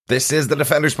This is the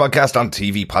Defenders podcast on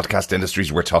TV Podcast Industries.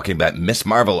 We're talking about Ms.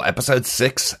 Marvel, episode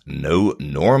 6, No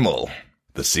Normal,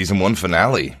 the season 1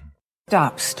 finale.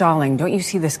 Stop stalling. Don't you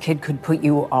see this kid could put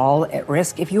you all at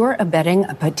risk? If you're abetting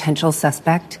a potential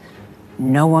suspect,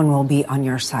 no one will be on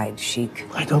your side, Sheik.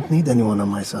 I don't need anyone on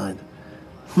my side.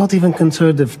 I'm not even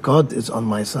concerned if God is on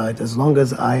my side, as long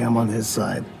as I am on his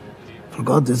side. For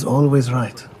God is always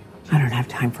right. I don't have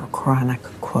time for chronic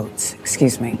quotes.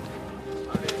 Excuse me.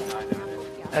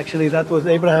 Actually, that was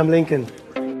Abraham Lincoln.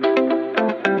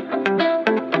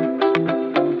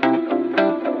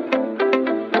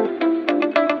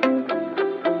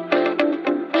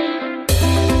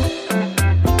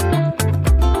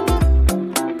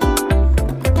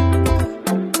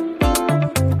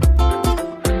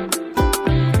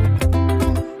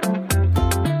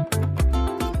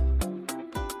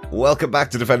 Welcome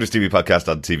back to Defenders TV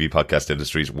podcast on TV Podcast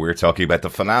Industries. We're talking about the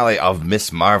finale of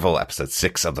Ms. Marvel, episode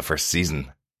 6 of the first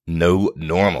season, No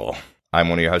Normal. I'm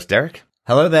one of your hosts, Derek.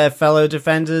 Hello there, fellow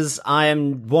Defenders. I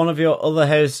am one of your other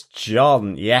hosts,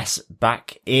 John. Yes,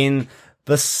 back in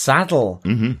the saddle.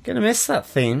 Gonna miss that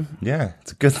theme. Yeah,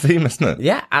 it's a good theme, isn't it?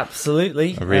 Yeah,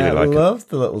 absolutely. I really like it. I love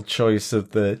the little choice of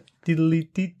the It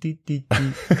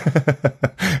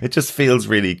just feels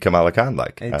really Kamala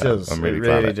Khan-like. It does. I'm really It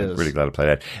glad really I'm does. really glad I played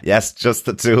it. Yes, just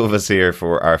the two of us here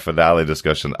for our finale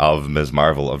discussion of Ms.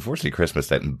 Marvel. Unfortunately, Chris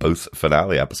missed out in both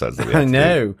finale episodes that we had I to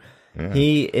know. do. Yeah.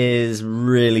 He is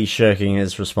really shirking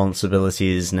his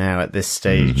responsibilities now at this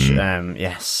stage.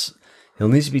 Yes. He'll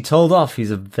need to be told off.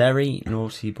 He's a very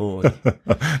naughty boy.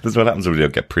 That's what happens when we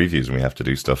don't get previews and we have to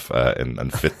do stuff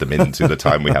and fit them into the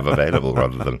time we have available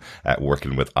rather than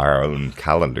working with our own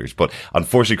calendars. But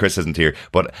unfortunately, Chris isn't here.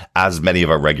 But as many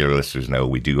of our regular listeners know,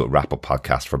 we do a wrap-up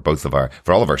podcast for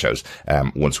all of our shows.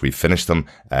 Once we've finished them,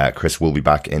 Chris will be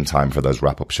back in time for those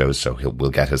wrap-up shows, so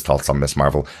we'll get his thoughts on Ms.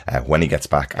 Marvel when he gets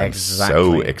back. I'm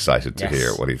so excited to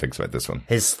hear what he thinks about this one.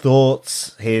 His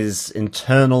thoughts, his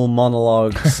internal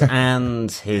monologues, and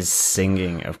his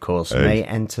singing, of course, may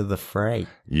enter the fray.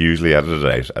 Usually edited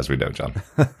out, as we know, John.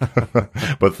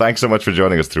 But thanks so much for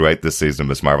joining us throughout this season of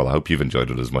Ms. Marvel. I hope you've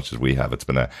enjoyed it as much as we have. It's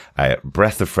been a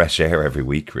breath of fresh air every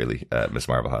week, really, Ms.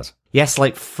 Marvel has. Yes,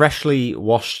 like freshly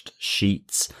washed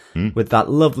sheets with that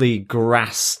lovely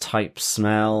grass type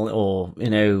smell or,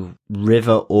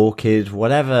 river orchid,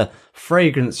 whatever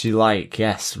fragrance you like.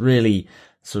 Yes, really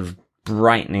sort of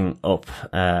brightening up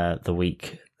the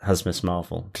week has Ms.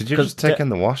 Marvel. Did you just take in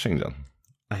the washing, John?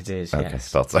 I did, Okay, yes.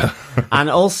 thought so. And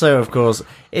also, of course,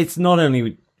 it's not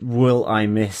only will I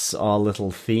miss our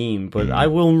little theme, but I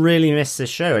will really miss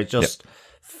this show. It's just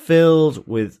filled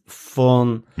with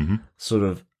fun, sort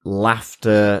of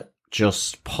laughter,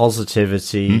 just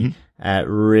positivity.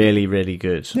 Really, really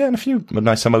good. Yeah, and a few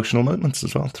nice emotional moments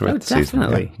as well throughout the season.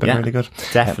 Definitely. Yeah, been really good.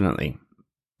 Definitely.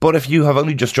 But if you have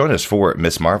only just joined us for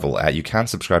Ms. Marvel, you can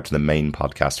subscribe to the main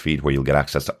podcast feed where you'll get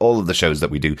access to all of the shows that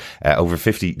we do, over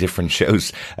 50 different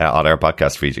shows on our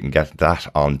podcast feed. You can get that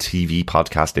on TV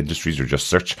Podcast Industries or just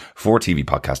search for TV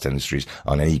Podcast Industries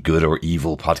on any good or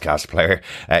evil podcast player.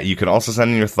 You can also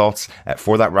send in your thoughts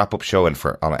for that wrap-up show and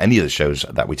on any of the shows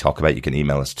that we talk about. You can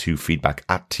email us to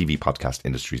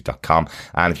feedback@tvpodcastindustries.com.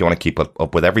 And if you want to keep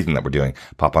up with everything that we're doing,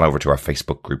 pop on over to our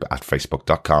Facebook group at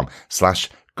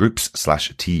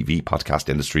facebook.com/groups/TV Podcast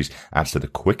Industries. Answer the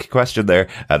quick question there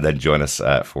and then join us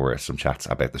for some chats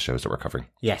about the shows that we're covering.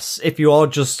 Yes, if you are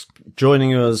just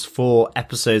joining us for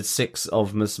episode 6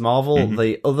 of Ms. Marvel,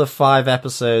 the other 5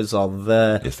 episodes are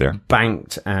there, Yes, they're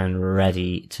banked and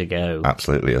ready to go.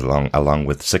 absolutely along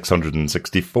with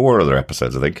 664 other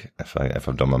episodes, I think, if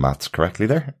I've done my maths correctly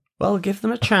there. Well, give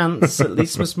them a chance, at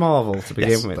least Ms. Marvel to begin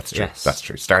Yes, with. that's true. That's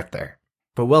true. Start there.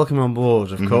 But welcome on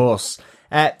board, of course.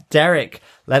 Derek,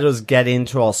 let us get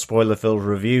into our spoiler-filled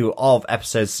review of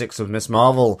episode 6 of Ms.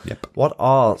 Marvel. Yep. What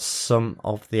are some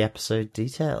of the episode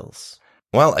details?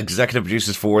 Well, executive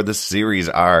producers for this series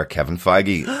are Kevin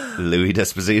Feige, Louis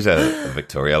D'Esposito,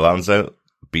 Victoria Alonso,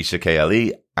 Bisha K.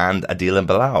 Ali, and Adil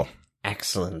Bilal.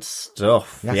 Excellent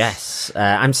stuff. Yes.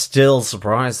 I'm still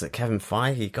surprised that Kevin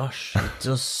Feige, gosh, he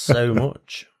does so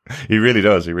much. He really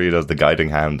does. He really does. The guiding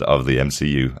hand of the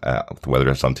MCU, whether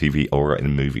it's on TV or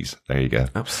in movies. There you go.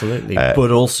 Absolutely.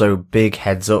 But also big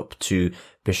heads up to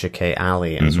Bisha K.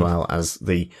 Ali as well as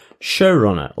the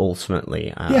showrunner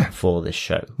ultimately for this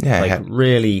show. Yeah,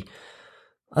 really,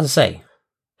 as I say,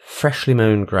 freshly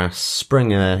mown grass,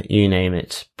 spring air, you name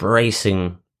it,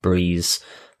 bracing breeze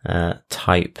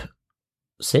type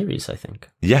series, I think.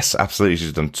 Yes, absolutely.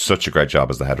 She's done such a great job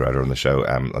as the head writer on the show.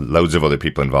 Loads of other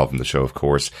people involved in the show, of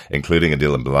course, including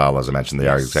Adil and Bilal, as I mentioned. They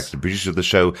are executive producers of the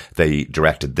show. They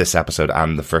directed this episode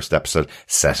and the first episode,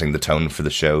 setting the tone for the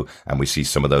show. And we see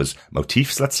some of those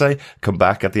motifs, let's say, come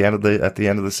back at the end of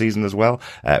the season as well,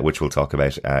 which we'll talk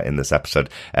about in this episode.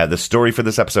 The story for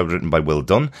this episode was written by Will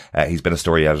Dunn. He's been a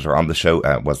story editor on the show,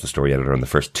 was the story editor on the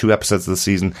first 2 episodes of the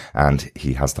season, and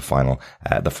he has the final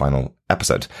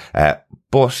episode.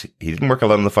 But he didn't work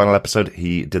alone on the final episode.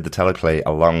 He did the teleplay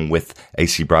along with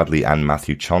AC Bradley and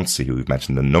Matthew Chauncey, who we've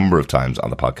mentioned a number of times on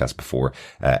the podcast before.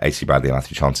 AC Bradley and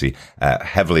Matthew Chauncey,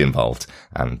 heavily involved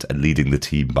and leading the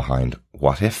team behind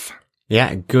What If.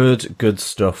 Yeah, good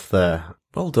stuff there.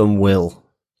 Well done, Will.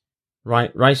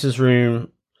 Writer's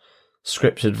room,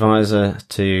 script advisor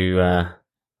to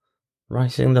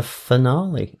writing the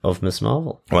finale of Ms.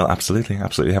 Marvel. Well, absolutely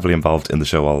heavily involved in the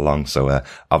show all along. So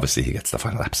obviously he gets the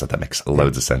final episode. That makes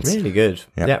loads of sense. Really good.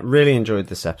 Yeah, really enjoyed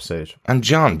this episode. And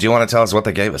John, do you want to tell us what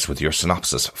they gave us with your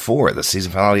synopsis for the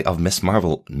season finale of Ms.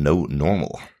 Marvel No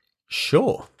Normal?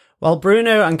 Sure. While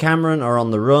Bruno and Cameron are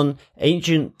on the run,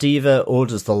 Agent Diva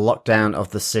orders the lockdown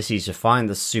of the city to find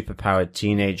the superpowered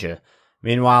teenager.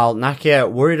 Meanwhile,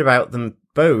 Nakia, worried about them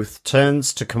both,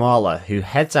 turns to Kamala, who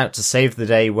heads out to save the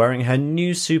day wearing her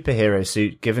new superhero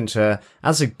suit given to her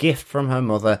as a gift from her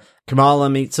mother. Kamala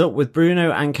meets up with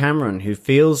Bruno and Cameron, who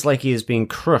feels like he is being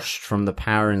crushed from the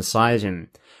power inside him.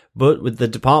 But with the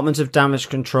Department of Damage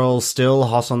Control still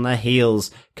hot on their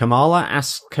heels, Kamala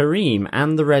asks Kareem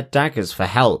and the Red Daggers for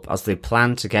help as they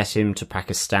plan to get him to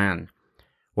Pakistan.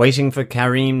 Waiting for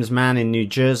Kareem's man in New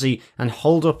Jersey and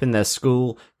holed up in their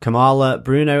school, Kamala,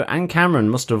 Bruno and Cameron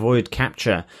must avoid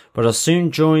capture, but are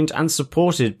soon joined and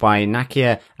supported by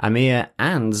Nakia, Amir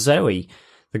and Zoe.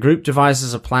 The group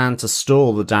devises a plan to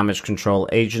stall the damage control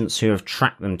agents who have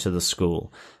tracked them to the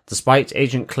school. Despite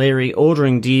Agent Cleary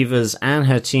ordering Divas and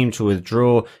her team to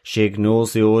withdraw, she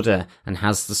ignores the order and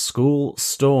has the school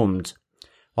stormed.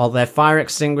 While their fire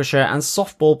extinguisher and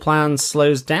softball plan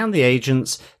slows down the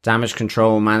agents, Damage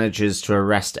Control manages to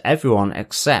arrest everyone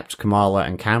except Kamala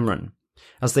and Cameron.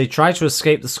 As they try to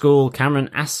escape the school, Cameron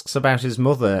asks about his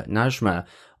mother, Najma.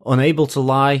 Unable to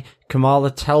lie,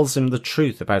 Kamala tells him the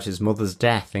truth about his mother's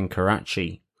death in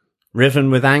Karachi.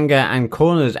 Riven with anger and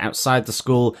cornered outside the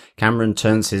school, Cameron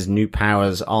turns his new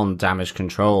powers on Damage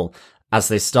Control as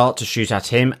they start to shoot at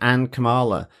him and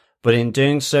Kamala. But in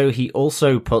doing so, he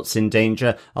also puts in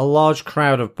danger a large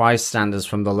crowd of bystanders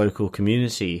from the local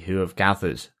community who have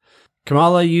gathered.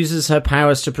 Kamala uses her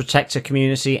powers to protect her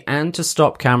community and to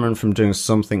stop Cameron from doing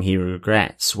something he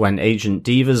regrets when Agent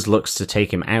Divas looks to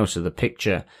take him out of the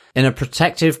picture. In a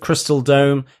protective crystal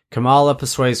dome, Kamala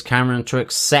persuades Cameron to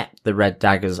accept the Red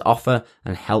Dagger's offer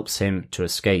and helps him to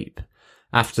escape.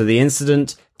 After the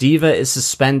incident, Diva is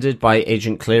suspended by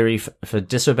Agent Cleary for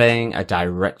disobeying a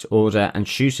direct order and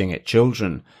shooting at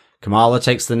children. Kamala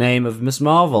takes the name of Ms.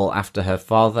 Marvel after her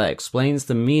father explains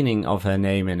the meaning of her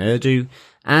name in Urdu,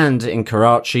 and in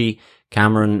Karachi,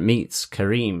 Cameron meets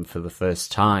Kareem for the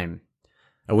first time.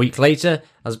 A week later,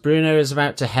 as Bruno is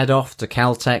about to head off to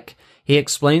Caltech, he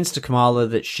explains to Kamala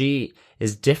that she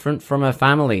is different from her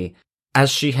family, as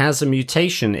she has a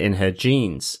mutation in her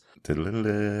genes.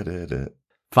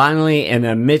 Finally, in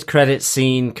a mid-credit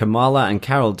scene, Kamala and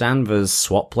Carol Danvers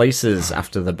swap places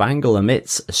after the bangle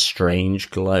emits a strange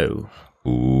glow.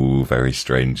 Ooh, very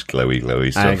strange,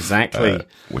 glowy stuff. Exactly.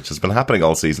 Which has been happening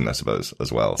all season, I suppose,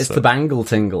 as well. It's the bangle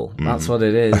tingle. That's what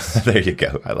it is. There you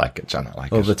go. I like it, John. I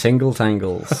like it. Or the tingle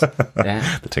tangles.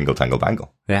 Yeah. The tingle tangle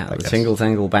bangle. Yeah, the tingle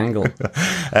tangle bangle.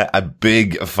 A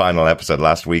big final episode.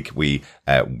 Last week, we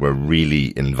were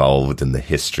really involved in the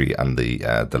history and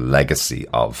the legacy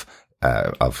of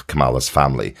Kamala's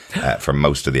family for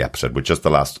most of the episode, with just the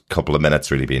last couple of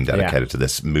minutes really being dedicated to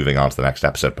this, moving on to the next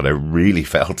episode. But I really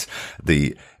felt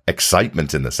the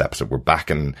excitement in this episode. We're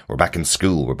back in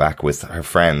school. We're back with her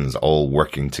friends, all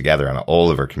working together, and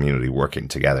all of her community working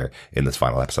together in this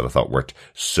final episode. I thought worked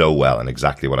so well, and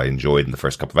exactly what I enjoyed in the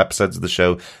first couple of episodes of the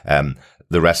show.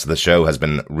 The rest of the show has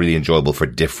been really enjoyable for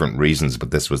different reasons,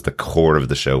 but this was the core of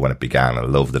the show when it began. I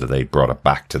love that they brought it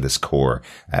back to this core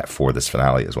for this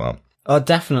finale as well. Oh,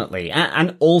 definitely.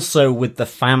 And also with the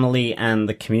family and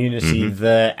the community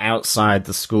there outside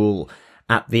the school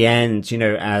at the end, you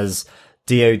know, as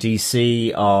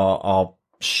DODC are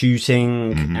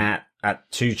shooting at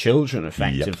 2 children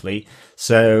effectively. Yep.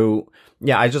 So,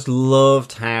 yeah, I just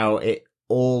loved how it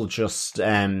all just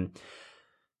kind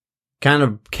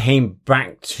of came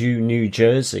back to New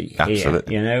Jersey.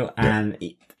 Absolutely. Here, you know, and,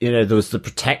 you know, there was the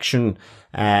protection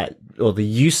or the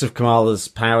use of Kamala's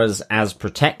powers as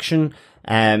protection,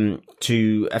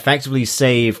 to effectively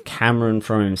save Cameron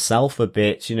from himself a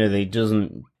bit. You know,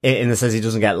 in the sense he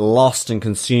doesn't get lost and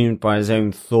consumed by his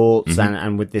own thoughts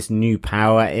and with this new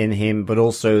power in him. But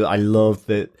also I love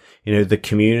that, you know, the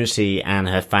community and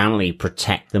her family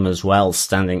protect them as well,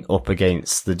 standing up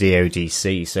against the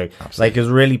DODC. So like, it's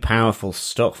really powerful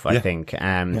stuff, I think.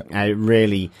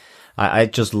 I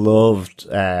just loved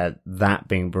that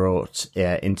being brought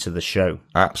into the show.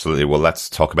 Absolutely. Well, let's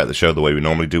talk about the show the way we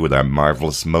normally do with our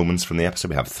marvelous moments from the episode.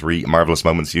 We have 3 marvelous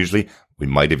moments usually. We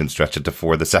might even stretch it to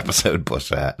 4 this episode,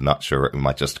 but not sure. We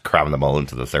might just cram them all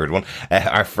into the third one.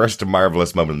 Our first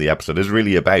marvelous moment in the episode is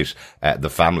really about the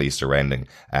family surrounding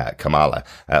Kamala.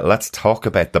 Let's talk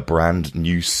about the brand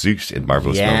new suit in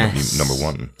marvelous moment number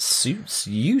 1. Suits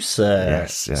you, sir.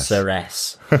 Yes. Sir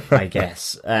S, I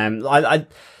guess.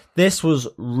 This was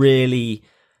really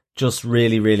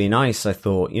nice, I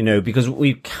thought, you know, because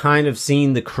we've kind of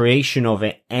seen the creation of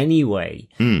it anyway,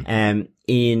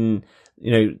 in,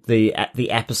 you know, the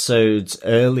episodes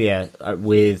earlier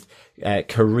with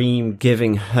Kareem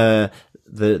giving her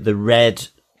the red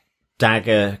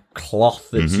dagger cloth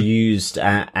that's used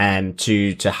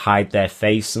to hide their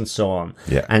face and so on.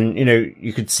 Yeah. And, you know,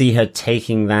 you could see her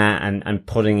taking that and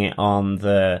putting it on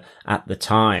at the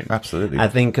time. Absolutely. I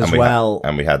think and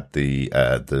we had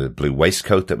the blue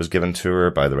waistcoat that was given to her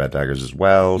by the Red Daggers as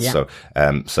well. Yeah.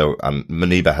 So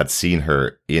Muniba had seen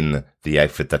her in the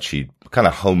outfit that she kind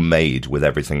of homemade with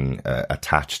everything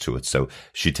attached to it. So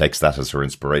she takes that as her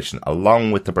inspiration,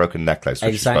 along with the broken necklace,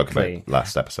 which she spoke about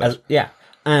last episode.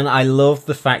 And I love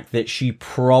the fact that she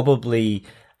probably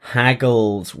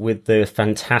haggled with the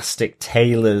fantastic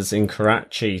tailors in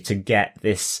Karachi to get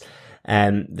this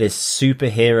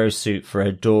superhero suit for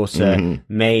her daughter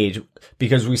made,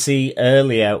 because we see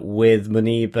earlier with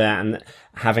Muniba and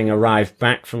having arrived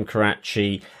back from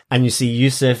Karachi, and you see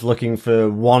Yusuf looking for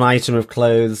one item of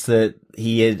clothes that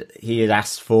he had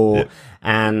asked for,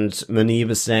 and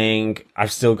Muniba saying,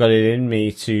 "I've still got it in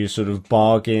me to sort of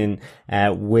bargain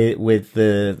with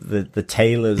the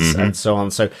tailors and so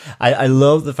on." So I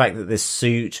love the fact that this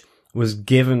suit was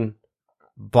given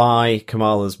by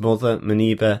Kamala's mother,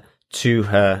 Muniba, to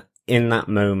her in that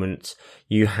moment.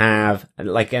 You have and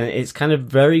it's kind of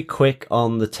very quick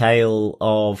on the tail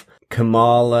of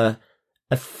Kamala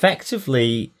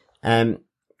effectively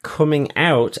coming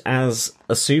out as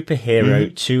a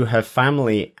superhero to her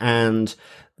family, and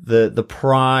the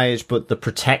pride, but the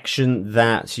protection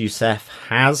that Yusuf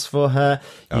has for her.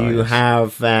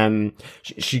 Have,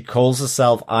 she calls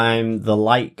herself, I'm the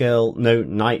light girl, no,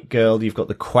 night girl. You've got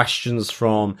the questions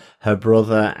from her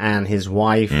brother and his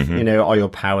wife, you know, are your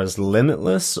powers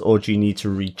limitless or do you need to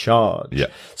recharge? Yeah.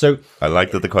 So I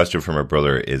like that the question from her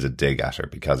brother is a dig at her,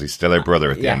 because he's still her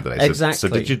brother at the end of the day. Exactly. So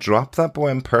did you drop that boy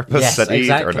on purpose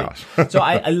or not? So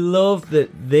I love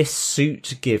that this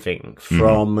suit giving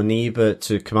from Muniba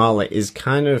to Kamala is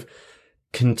kind of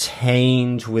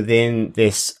contained within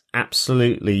this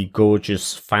absolutely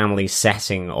gorgeous family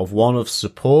setting of one of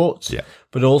support,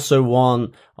 but also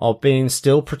one of being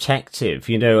still protective.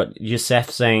 You know, Yusuf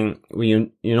saying, well,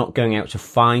 you're not going out to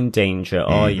find danger,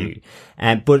 are you?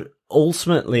 But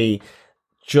ultimately,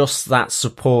 just that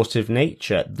supportive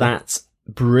nature, that's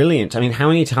brilliant. I mean, how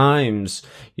many times,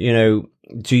 you know,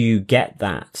 do you get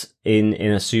that in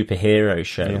a superhero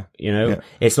show? You know,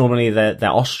 it's normally they're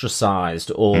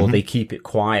ostracized or they keep it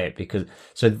quiet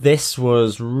so this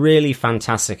was really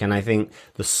fantastic. And I think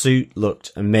the suit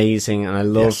looked amazing. And I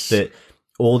loved that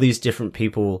all these different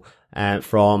people,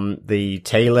 from the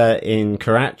tailor in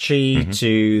Karachi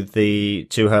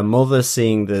to her mother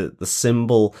seeing the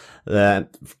symbol,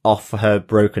 off her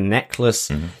broken necklace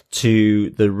to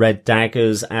the Red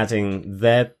Daggers adding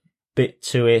their bit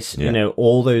to it, you know,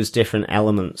 all those different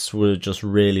elements were just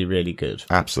really, really good.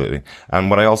 Absolutely. And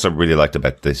what I also really liked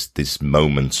about this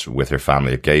moment with her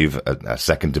family, it gave a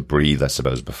second to breathe, I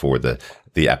suppose, before the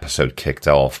episode kicked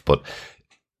off. But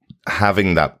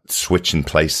having that switch in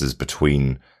places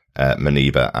between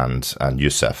Muniba and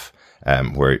Yusuf,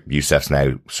 where Yusuf's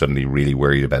now suddenly really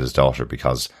worried about his daughter,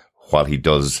 because while he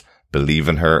does believe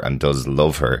in her and does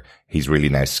love her, he's really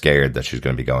now scared that she's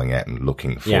going to be going out and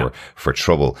looking for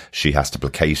trouble. She has to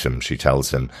placate him. She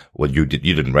tells him, well, you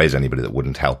didn't raise anybody that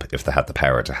wouldn't help if they had the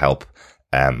power to help.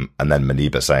 And then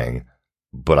Muniba saying,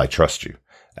 but I trust you,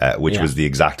 which was the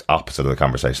exact opposite of the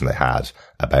conversation they had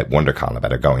about WonderCon,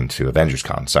 about her going to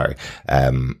AvengersCon,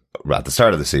 at the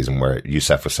start of the season, where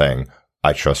Yusuf was saying,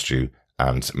 I trust you.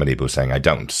 and Maniba was saying, I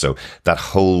don't. So that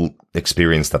whole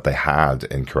experience that they had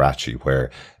in Karachi,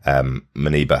 where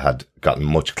Maniba had gotten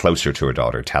much closer to her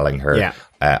daughter, telling her,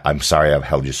 I'm sorry I've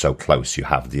held you so close.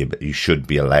 You should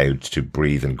be allowed to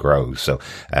breathe and grow. So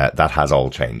that has all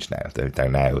changed now. They're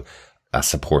now a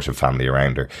supportive family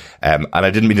around her. And I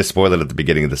didn't mean to spoil it at the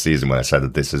beginning of the season when I said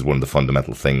that this is one of the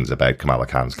fundamental things about Kamala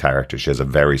Khan's character. She has a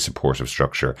very supportive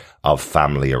structure of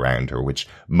family around her, which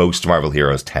most Marvel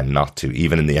heroes tend not to.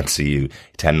 Even in the MCU,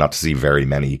 tend not to see very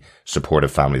many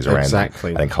supportive families around them.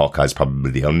 I think Hawkeye's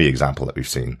probably the only example that we've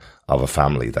seen of a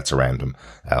family that's around him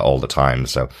all the time.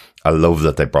 So I love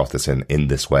that they brought this in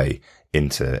this way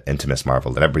into Miss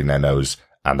Marvel, that everybody now knows,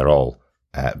 and they're all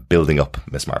building up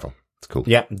Miss Marvel. It's cool.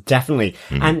 Yeah, definitely.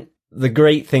 Mm-hmm. And the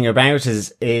great thing about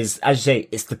it is, as you say,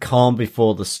 it's the calm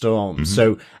before the storm. Mm-hmm.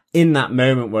 So in that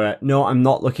moment where, no, I'm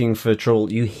not looking for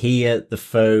trouble, you hear the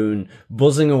phone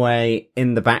buzzing away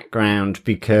in the background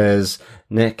because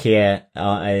Nakia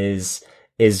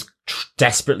is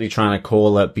desperately trying to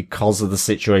call her because of the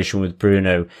situation with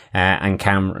Bruno and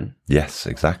Cameron. Yes,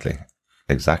 exactly.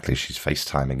 Exactly. She's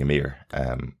FaceTiming Amir,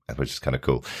 which is kind of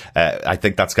cool. I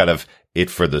think that's kind of it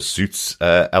for the suits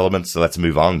element. So let's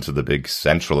move on to the big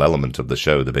central element of the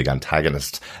show, the big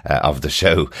antagonist of the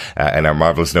show. In our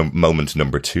marvelous moment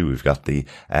number 2, we've got the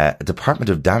Department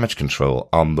of Damage Control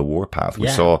on the warpath. We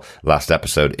saw last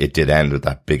episode, it did end with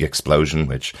that big explosion,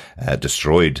 which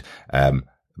destroyed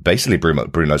basically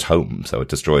Bruno's home. So it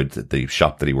destroyed the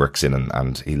shop that he works in,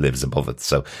 and he lives above it.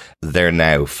 So they're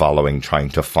now trying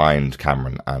to find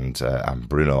Cameron and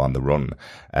Bruno on the run,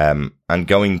 and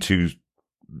going to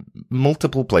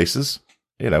multiple places,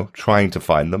 trying to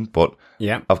find them. But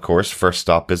of course, first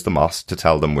stop is the mosque to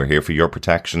tell them, we're here for your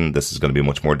protection. This is going to be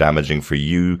much more damaging for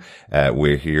you.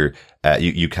 We're here.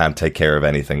 You can't take care of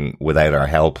anything without our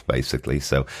help, basically.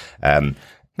 So, an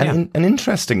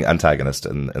interesting antagonist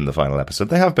in the final episode.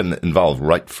 They have been involved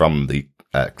right from the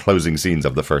closing scenes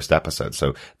of the first episode,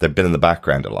 so they've been in the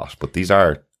background a lot, but these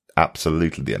are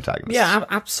absolutely the antagonists. Yeah,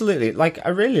 absolutely. I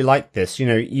really like this.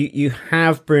 You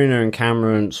have Bruno and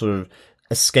Cameron sort of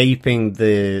escaping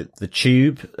the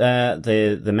tube,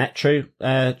 the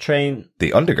metro train.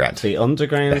 The underground.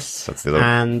 Yes, that's the other.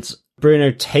 And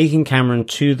Bruno taking Cameron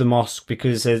to the mosque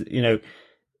because,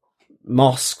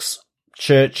 mosques,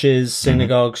 churches,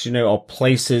 synagogues, are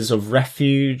places of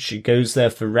refuge. He goes there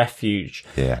for refuge.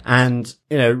 Yeah. And,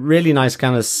 really nice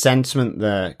kind of sentiment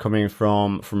there coming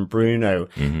from Bruno.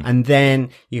 Mm-hmm. And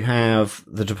then you have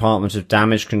the Department of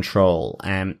Damage Control,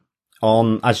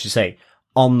 on, as you say,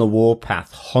 on the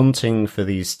warpath, hunting for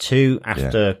these two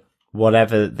after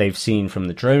whatever they've seen from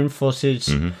the drone footage.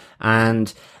 Mm-hmm.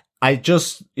 And I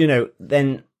just,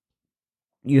 then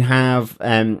you have,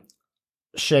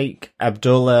 Sheikh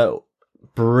Abdullah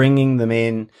bringing them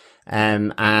in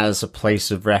as a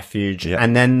place of refuge,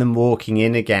 and then them walking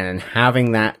in again and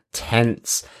having that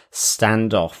tense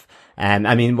standoff.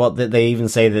 What they even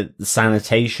say that the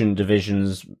sanitation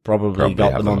divisions probably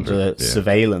got them under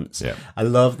surveillance. Yeah. I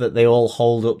love that they all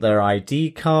hold up their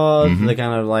ID card. Mm-hmm. They're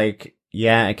kind of like,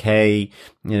 okay,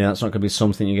 that's not going to be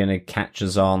something you're going to catch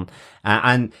us on.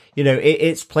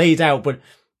 It's played out, but,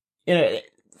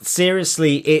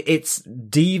 seriously, it's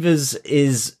Divas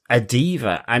is a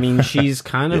diva. She's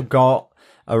kind of got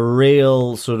a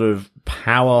real sort of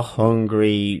power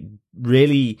hungry,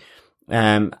 really,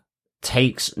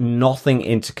 takes nothing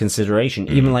into consideration.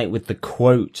 Mm-hmm. Even like with the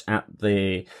quote at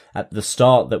the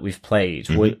start that we've played,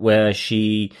 where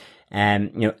she,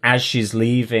 as she's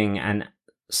leaving and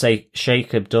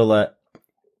Sheikh Abdullah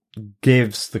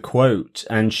gives the quote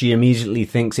and she immediately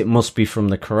thinks it must be from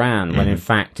the Quran, when in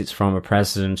fact it's from a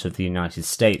president of the United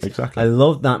States. Exactly. I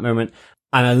love that moment,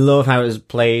 and I love how it was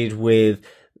played with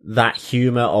that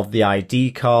humor of the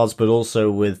ID cards, but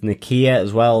also with Nakia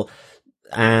as well,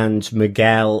 and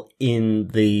Miguel in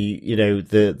the,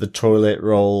 the toilet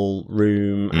roll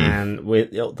room and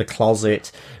with the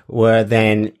closet, where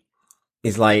then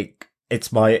is like,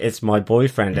 it's my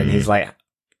boyfriend, and he's like,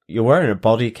 you're wearing a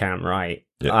body cam, right?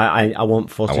 Yeah. I want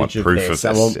footage of this.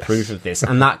 I want proof of this.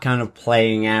 And that kind of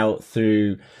playing out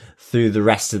through the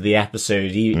rest of the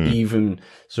episode, even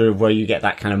sort of where you get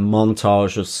that kind of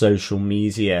montage of social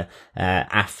media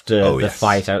after the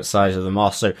fight outside of the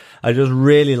mosque. So I just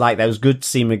really like that. It was good to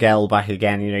see Miguel back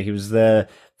again. He was there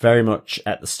very much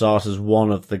at the start as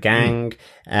one of the gang.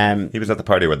 He was at the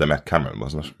party where they met Cameron,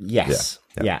 wasn't it? Yes.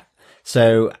 Yeah.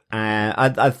 So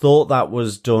I thought that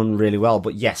was done really well.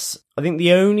 But yes, I think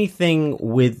the only thing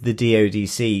with the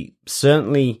DODC,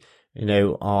 certainly,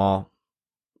 are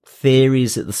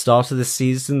theories at the start of this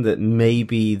season that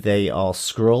maybe they are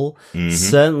Skrull. Mm-hmm.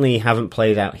 Certainly haven't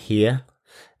played out here.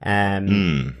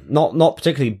 Not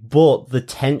particularly, but the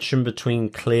tension between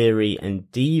Cleary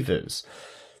and Devers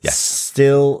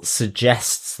still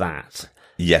suggests that.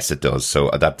 Yes, it does. So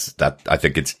I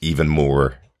think it's even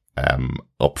more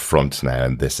upfront now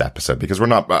in this episode, because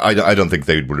I don't think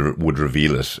they would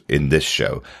reveal it in this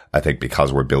show. I think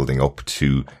because we're building up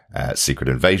to Secret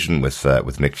Invasion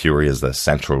with Nick Fury as the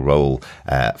central role,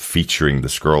 featuring the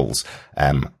Skrulls.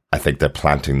 I think they're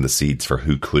planting the seeds for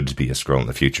who could be a Skrull in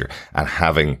the future, and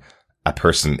having a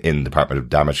person in Department of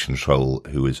Damage Control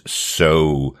who is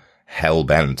so hell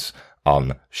bent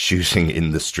on shooting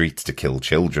in the streets to kill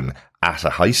children at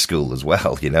a high school as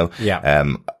well, you know? Yeah.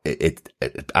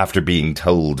 After being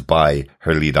told by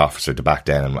her lead officer to back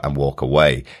down and walk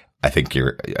away, I think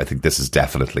this is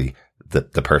definitely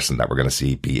the person that we're going to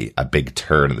see be a big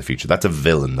turn in the future. That's a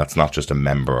villain. That's not just a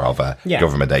member of a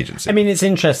government agency. I mean, it's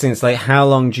interesting. It's like, how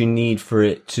long do you need for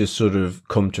it to sort of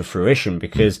come to fruition?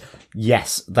 Because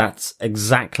yes, that's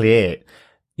exactly it.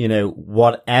 You know,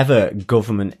 whatever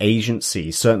government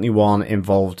agency, certainly one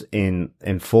involved in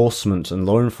enforcement and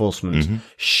law enforcement,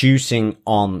 shooting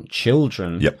on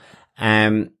children,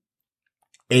 it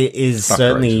is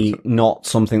certainly not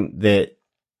something that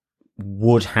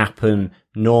would happen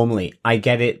normally. I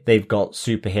get it. They've got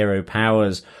superhero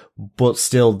powers, but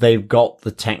still they've got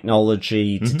the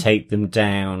technology to take them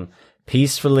down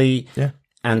peacefully. Yeah.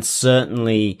 And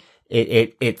certainly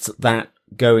it's that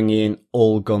going in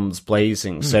all guns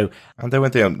blazing. So, and they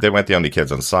weren't the only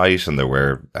kids on site, and there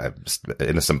were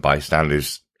innocent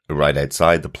bystanders right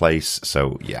outside the place.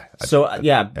 So yeah.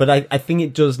 But I think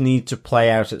it does need to play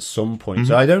out at some point.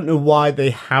 So I don't know why they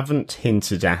haven't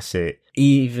hinted at it,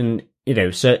 even, you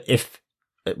know, so if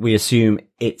we assume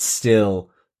it's still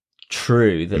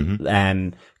true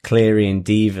that Cleary and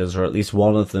Devers, or at least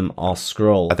one of them, are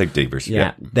Skrull. I think Devers,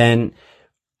 then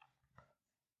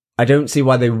I don't see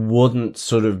why they wouldn't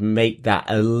sort of make that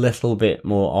a little bit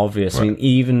more obvious. Right. I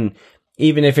mean,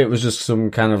 even if it was just some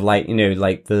kind of like, you know,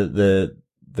 like the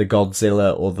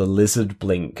Godzilla or the lizard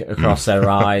blink across their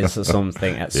eyes or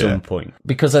something at some point,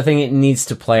 because I think it needs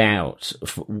to play out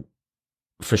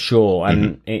for sure,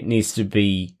 and it needs to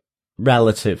be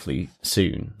relatively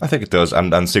soon. I think it does,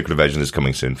 and Secret Invasion is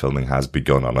coming soon. Filming has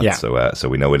begun on it, so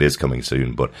we know it is coming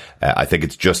soon. But I think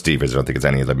it's just Devers. I don't think it's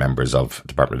any other members of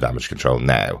Department of Damage Control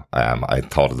now. I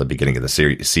thought at the beginning of the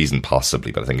season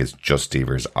possibly, but I think it's just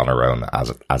Devers on her own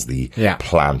as the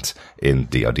plant in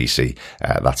DODC.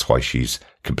 That's why she's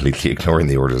completely ignoring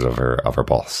the orders of her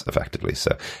boss, effectively.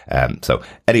 So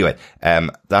anyway,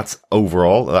 that's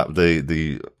overall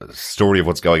the story of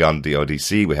what's going on in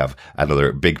DODC. We have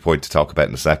another big point to talk about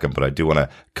in a second, but I do want to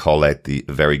call out the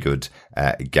very good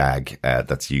gag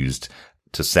that's used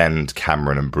to send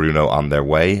Cameron and Bruno on their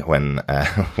way when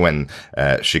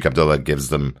Sheikh Abdullah gives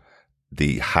them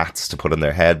the hats to put on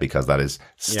their head, because that is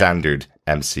standard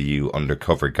MCU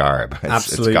undercover garb.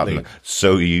 Absolutely. It's gotten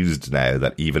so used now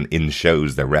that even in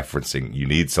shows they're referencing, you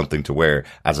need something to wear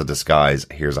as a disguise.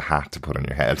 Here's a hat to put on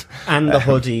your head. And the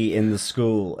hoodie in the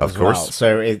school as well. Of course.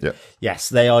 So yes,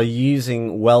 they are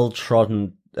using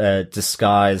well-trodden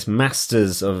disguise,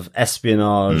 masters of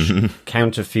espionage,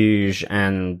 counterfuge,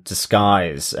 and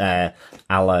disguise, a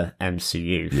la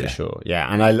MCU for sure.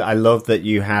 Yeah. And I love that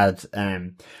you had,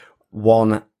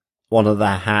 one of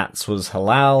their hats was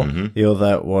halal, the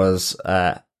other was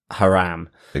haram.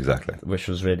 Exactly. Which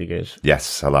was really good.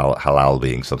 Yes, halal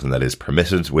being something that is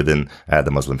permitted within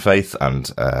the Muslim faith, and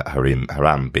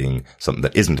haram being something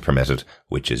that isn't permitted,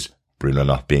 which is Bruno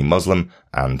not being Muslim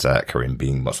and Karim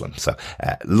being Muslim. So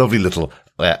lovely little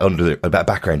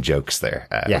background jokes there,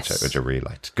 which I really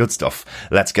liked. Good stuff.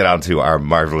 Let's get on to our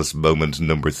marvellous moment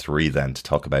number 3 then, to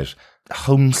talk about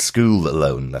homeschool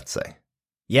alone, let's say.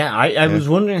 Yeah, I was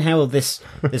wondering how this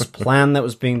plan that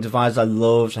was being devised, I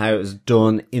loved how it was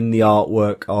done in the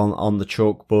artwork on the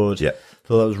chalkboard. Yeah.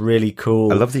 Thought that was really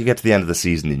cool. I love that you get to the end of the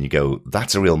season and you go,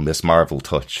 that's a real Miss Marvel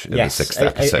touch in the 6th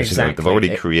episode. Exactly. You know, they've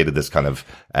already created this kind of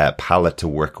palette to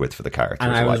work with for the characters.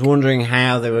 And I was wondering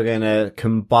how they were going to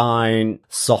combine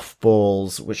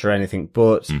softballs, which are anything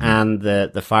but, and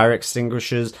the fire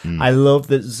extinguishers. I love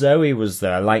that Zoe was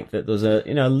there. I like that there was a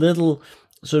little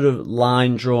sort of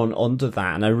line drawn under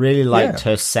that, and I really liked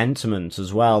her sentiment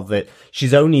as well, that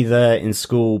she's only there in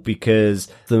school because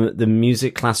the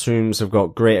music classrooms have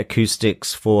got great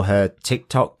acoustics for her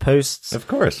TikTok posts. Of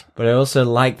course. But I also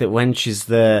like that when she's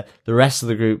there, the rest of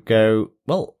the group go,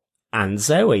 well, and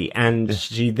Zoe, and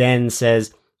she then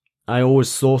says, I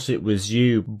always thought it was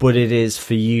you, but it is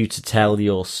for you to tell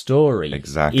your story.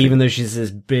 Exactly. Even though she's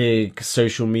this big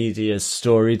social media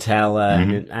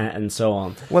storyteller and so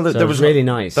on. Well, so there was really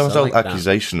nice. There was an an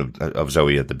accusation of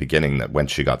Zoe at the beginning that when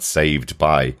she got saved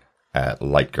by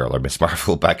Light Girl or Miss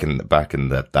Marvel back in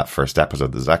that first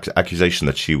episode, there's accusation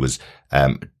that she was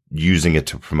using it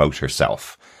to promote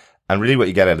herself. And really what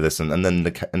you get out of this, and then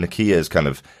Nakia is kind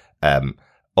of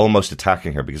almost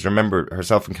attacking her, because remember,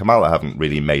 herself and Kamala haven't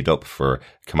really made up for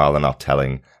Kamala not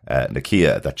telling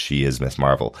Nakia that she is Miss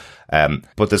Marvel.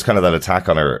 But there's kind of that attack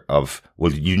on her of,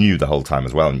 well, you knew the whole time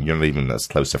as well, and you're not even as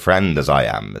close a friend as I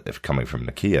am, if coming from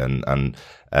Nakia. And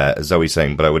Zoe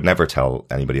saying, but I would never tell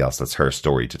anybody else. That's her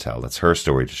story to tell. That's her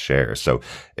story to share. So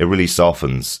it really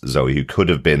softens Zoe, who could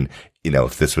have been,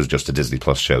 if this was just a Disney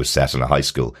Plus show set in a high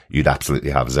school, you'd absolutely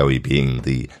have Zoe being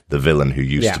the villain who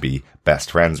used to be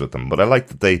best friends with them. But I like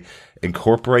that they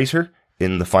incorporate her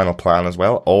in the final plan as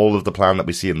well. All of the plan that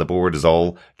we see on the board is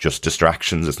all just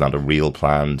distractions. It's not a real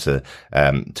plan to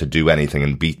do anything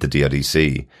and beat the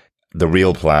DODC. The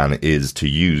real plan is to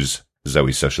use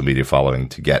Zoe's social media following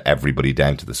to get everybody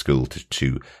down to the school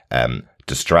to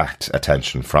distract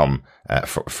attention from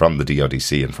the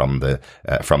DODC and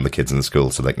from the kids in the school,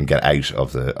 so they can get out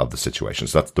of the situation.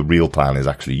 So that's the real plan, is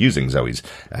actually using Zoe's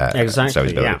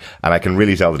ability. Yeah. And I can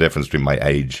really tell the difference between my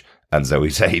age and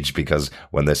Zoe's age, because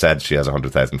when they said she has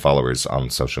 100,000 followers on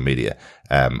social media,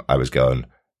 I was going,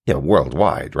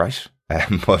 worldwide, right?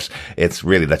 But it's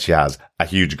really that she has a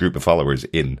huge group of followers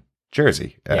in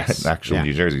Jersey, in actual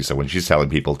New Jersey. So when she's telling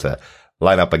people to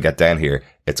line up and get down here,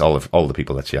 it's all the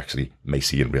people that she actually may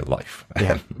see in real life.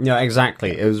 Yeah,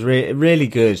 exactly. It was really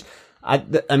good.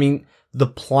 I mean, the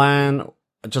plan,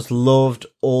 I just loved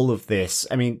all of this.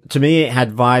 I mean, to me, it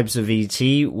had vibes of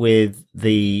E.T. with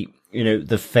the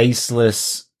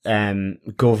faceless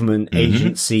government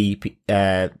agency,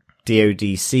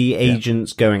 DODC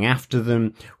agents going after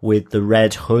them with the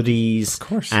red hoodies, of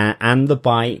course, and the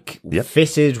bike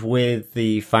fitted with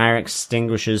the fire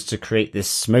extinguishers to create this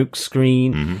smoke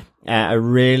screen. I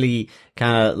really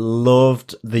kind of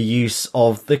loved the use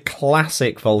of the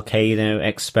classic volcano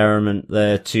experiment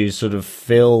there to sort of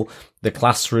fill the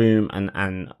classroom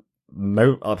and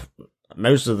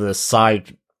most of the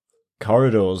side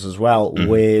corridors as well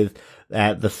with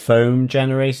the foam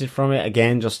generated from it,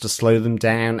 again, just to slow them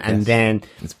down. And then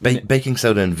it's baking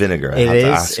soda and vinegar. It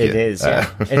is.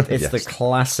 Yeah. It's the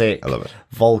classic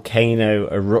volcano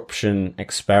eruption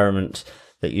experiment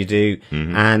that you do.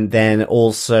 And then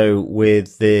also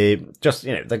with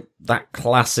that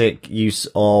classic use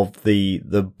of the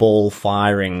ball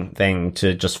firing thing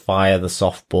to just fire the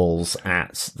softballs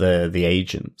at the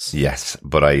agents. Yes,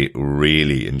 but I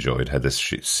really enjoyed how this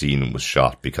scene was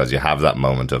shot, because you have that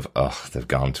moment of, they've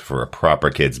gone for a proper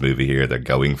kids movie here. They're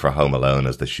going for Home Alone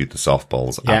as they shoot the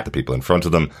softballs at the people in front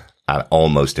of them. And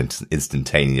almost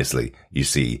instantaneously, you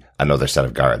see another set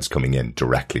of guards coming in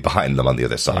directly behind them on the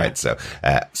other side. So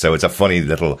it's a funny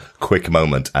little quick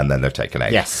moment, and then they're taken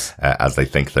out. Yes. As they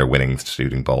think they're winning,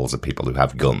 shooting balls at people who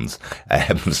have guns.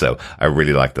 So I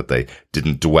really like that they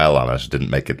didn't dwell on it, didn't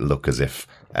make it look as if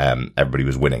everybody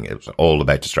was winning. It was all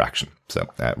about distraction. So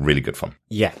really good fun.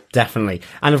 Yeah, definitely.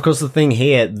 And of course, the thing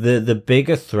here, the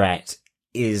bigger threat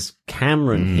is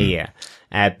Cameron here.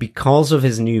 Because of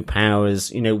his new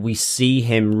powers, we see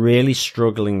him really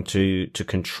struggling to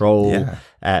control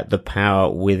the power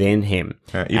within him.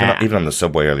 Even on the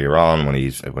subway earlier on, when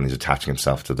he's attaching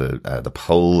himself to the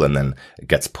pole, and then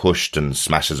gets pushed and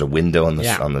smashes a window on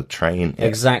the train. Yeah.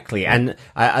 Exactly. And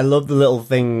I love the little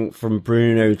thing from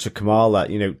Bruno to Kamala,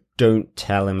 don't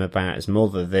tell him about his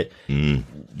mother, that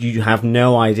you have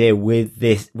no idea with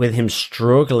him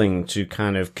struggling to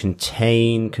kind of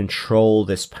control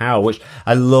this power, which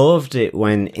I loved it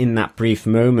when in that brief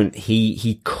moment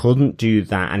he couldn't do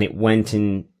that, and it went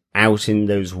out in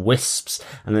those wisps,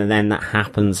 and then that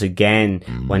happens again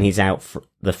when he's out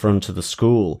the front of the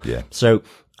school. Yeah. So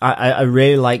I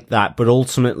really like that, but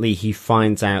ultimately he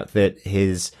finds out that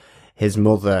his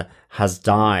mother has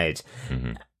died.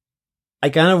 I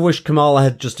kind of wish Kamala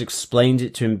had just explained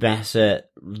it to him better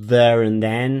there and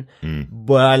then,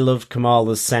 but I loved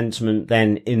Kamala's sentiment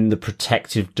then in the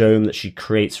protective dome that she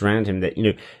creates around him, that,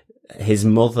 his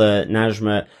mother,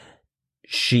 Najma,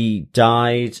 she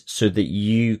died so that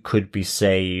you could be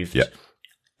saved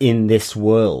in this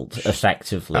world,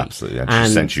 effectively. Absolutely. And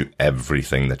she sent you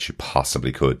everything that she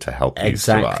possibly could to help you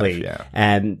survive. Yeah.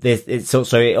 And so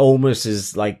it almost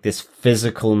is like this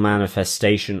physical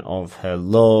manifestation of her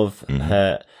love,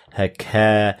 her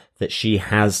care that she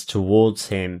has towards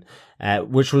him,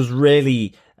 which was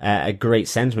really a great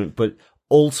sentiment. But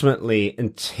ultimately,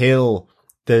 until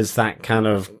there's that kind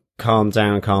of calm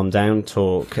down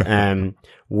talk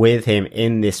with him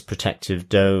in this protective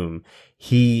dome.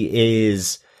 He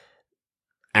is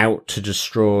out to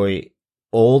destroy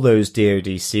all those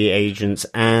DODC agents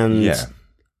and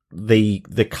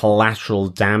the collateral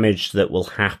damage that will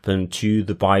happen to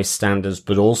the bystanders,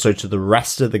 but also to the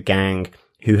rest of the gang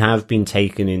who have been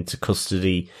taken into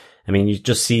custody. I mean, you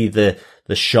just see the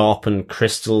sharpened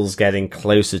crystals getting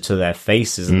closer to their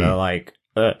faces, and they're like,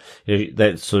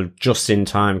 that sort of just in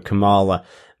time, Kamala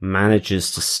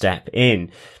manages to step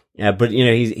in. But, you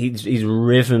know, he's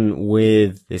riven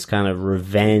with this kind of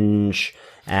revenge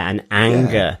and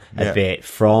anger a bit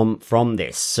from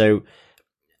this. So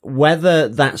whether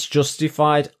that's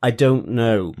justified, I don't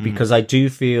know, because I do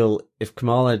feel if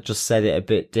Kamala had just said it a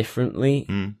bit differently,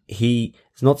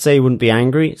 it's not to say he wouldn't be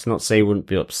angry, it's not to say he wouldn't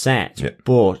be upset,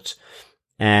 but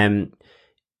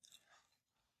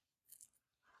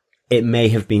it may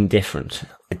have been different.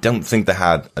 I don't think they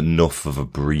had enough of a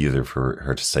breather for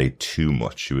her to say too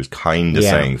much. She was kind of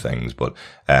saying things, but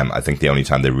I think the only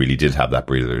time they really did have that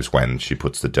breather is when she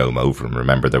puts the dome over him.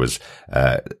 Remember, there was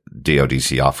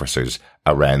DODC officers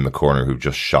around the corner who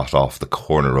just shot off the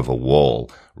corner of a wall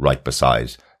right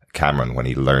beside Cameron when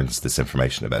he learns this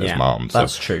information about his mom. So,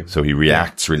 that's true. So he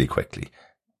reacts really quickly.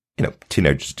 You know,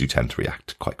 teenagers do tend to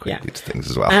react quite quickly to things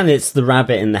as well. And it's the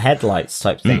rabbit in the headlights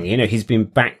type thing. You know, he's been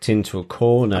backed into a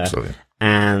corner. Absolutely.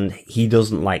 And he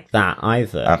doesn't like that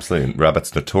either. Absolutely.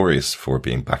 Rabbit's notorious for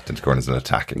being backed into corners and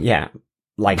attacking. Yeah,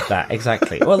 like that,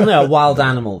 exactly. Well, no, a wild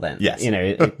animal then. Yes. You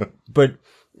know, but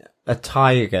a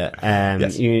tiger,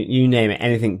 you name it,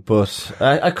 anything but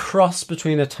a cross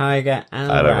between a tiger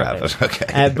and a rabbit.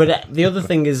 Okay. But the other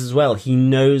thing is as well, he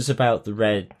knows about the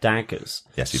red daggers.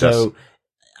 Yes, he does. So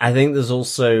I think there's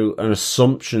also an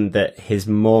assumption that his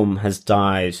mum has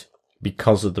died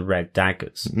because of the red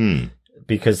daggers.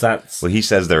 Because that's... Well, he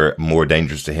says they're more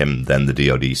dangerous to him than the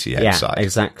DODC outside. Yeah,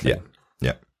 exactly.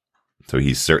 Yeah. So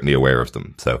he's certainly aware of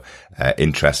them. So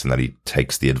interesting that he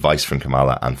takes the advice from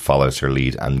Kamala and follows her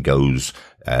lead and goes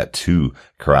to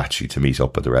Karachi to meet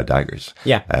up with the Red Daggers.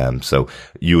 Yeah. So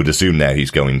you would assume now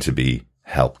he's going to be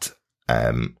helped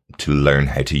to learn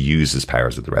how to use his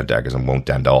powers with the Red Daggers and won't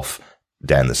end off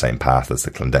down the same path as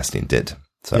the clandestine did.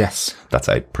 So that's,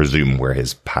 I presume, where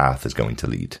his path is going to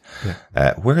lead.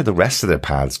 Yeah. Where are the rest of their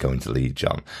paths going to lead,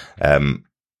 John?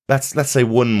 Let's say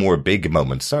one more big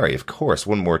moment. Sorry, of course,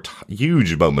 one more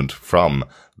huge moment from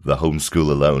the homeschool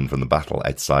alone, from the battle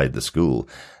outside the school.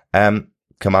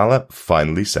 Kamala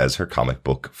finally says her comic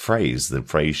book phrase, the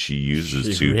phrase she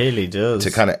uses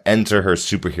to kind of enter her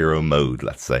superhero mode,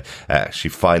 let's say. She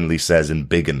finally says in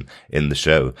Biggin in the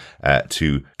show,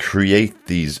 to create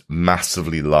these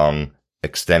massively long,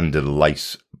 extended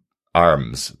light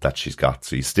arms that she's got.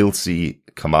 So you still see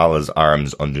Kamala's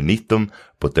arms underneath them,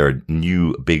 but there are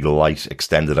new big light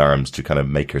extended arms to kind of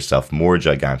make herself more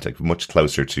gigantic, much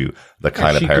closer to the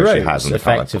kind of power she has in the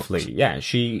effectively. comic books. Yeah,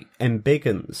 she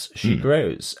embiggens, she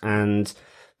grows, and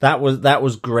that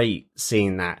was great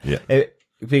seeing that. Yeah.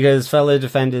 Because fellow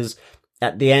defenders,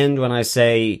 at the end when I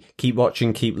say keep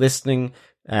watching, keep listening,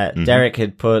 Derek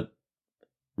had put,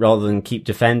 rather than keep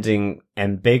defending,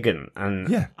 embiggen,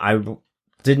 and I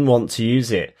didn't want to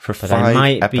use it, but I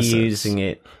might be using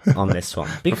it on this one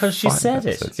because she said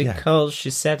it. Because she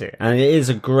said it, and it is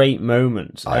a great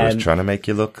moment. I was trying to make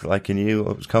you look like you knew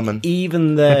what was coming,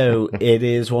 even though it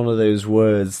is one of those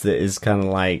words that is kind of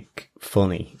like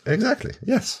funny. Exactly.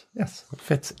 Yes. It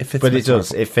fits. But it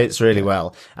does. It fits really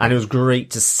well, and it was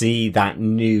great to see that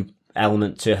new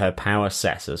element to her power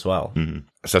set as well.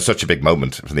 So such a big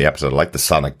moment from the episode, like the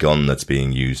sonic gun that's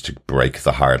being used to break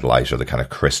the hard light, or the kind of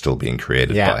crystal being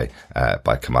created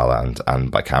by Kamala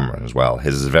and by Cameron as well.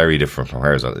 His is very different from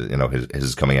hers. You know, his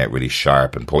is coming out really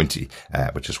sharp and pointy,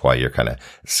 which is why you're kind of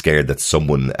scared that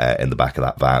someone in the back of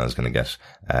that van is going to get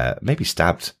maybe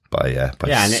stabbed by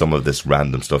some of this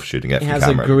random stuff shooting out from Cameron.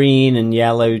 It has a green and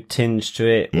yellow tinge to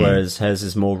it, whereas hers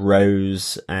is more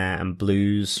rose and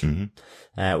blues.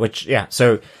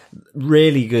 So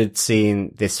really good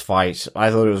seeing this fight.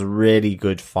 I thought it was a really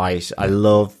good fight. I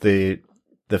love the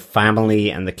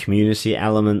family and the community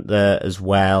element there as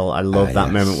well. I love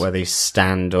that moment where they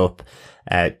stand up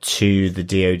to the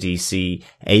DODC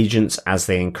agents as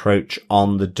they encroach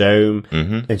on the dome,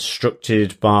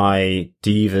 instructed by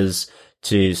divas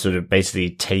to sort of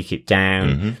basically take it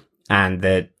down, and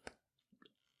that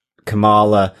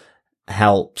Kamala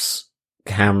helps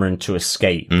Cameron to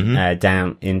escape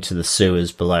down into the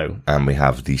sewers below. And we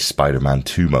have the Spider-Man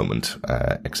 2 moment,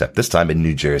 except this time in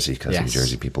New Jersey, because Yes. New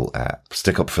Jersey people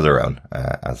stick up for their own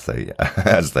as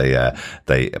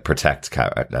they protect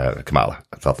Kamala.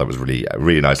 I thought that was really a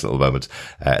really nice little moment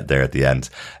there at the end.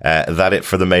 That it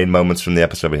for the main moments from the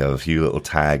episode. We have a few little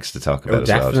tags to talk about as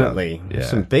well. Definitely. John. Yeah.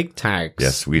 Some big tags.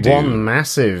 Yes, we do. One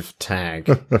massive tag.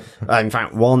 In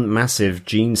fact, one massive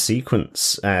gene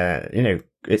sequence.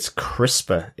 It's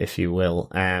CRISPR, if you will.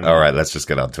 All right, let's just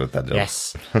get on to it then, John.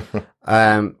 Yes.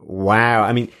 Wow.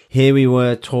 I mean, here we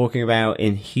were talking about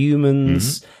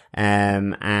Inhumans,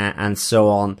 and so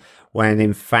on, when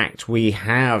in fact we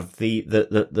have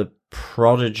the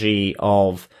prodigy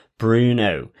of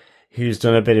Bruno, who's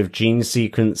done a bit of gene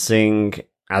sequencing,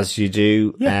 as you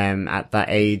do, at that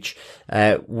age,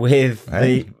 with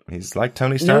He's like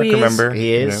Tony Stark, he remember?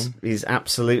 He is. You know? He's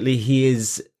absolutely, he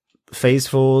is Phase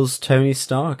 4's Tony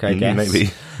Stark, I guess. Maybe.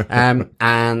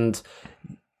 And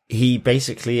he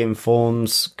basically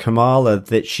informs Kamala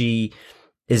that she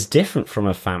is different from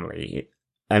her family.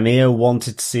 Amir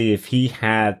wanted to see if he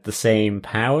had the same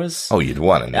powers. Oh, you'd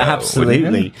want to know.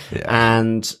 Absolutely. Yeah.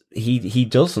 And he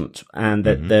doesn't. And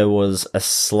that there was a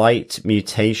slight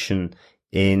mutation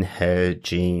in her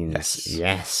genes.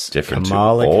 Yes. Different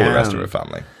Kamala to all the Khan rest of her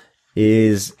family.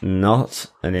 is not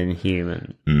an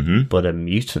Inhuman, but a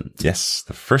mutant. Yes,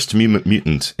 the first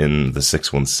mutant in the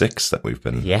 616 that we've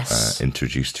been Yes.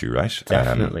 introduced to, right?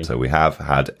 Definitely. So we have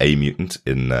had a mutant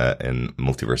in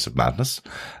Multiverse of Madness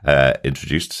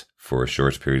introduced for a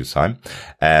short period of time,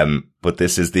 but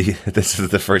this is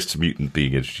the first mutant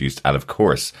being introduced, and of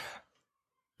course,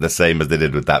 the same as they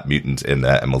did with that mutant in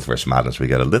Multiverse of Madness, we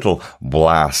get a little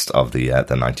blast of the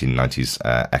 1990s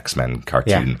X-Men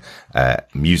cartoon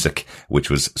music,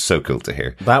 which was so cool to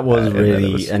hear. That was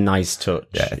really a nice touch.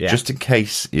 Yeah. Just in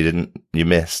case you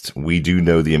missed, we do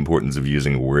know the importance of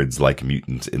using words like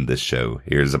mutant in this show.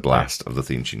 Here's a blast of the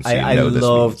theme tune. So I this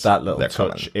loved means that little they're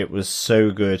touch. coming. It was so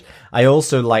good. I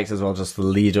also liked as well just the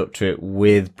lead up to it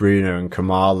with Bruno and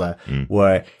Kamala,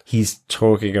 where he's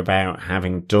talking about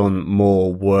having done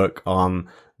more work on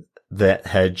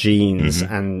her genes,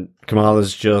 and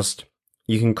Kamala's just,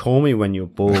 you can call me when you're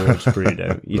bored,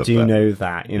 Bruno. You do know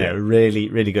that, really,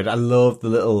 really good. I love the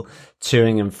little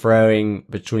toing and froing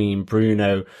between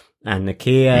Bruno and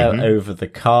Nakia over the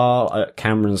car,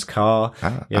 Cameron's car.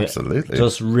 Absolutely.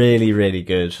 Just really, really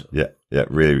good. Yeah,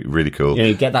 really, really cool.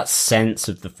 You get that sense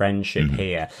of the friendship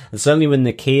here. And certainly with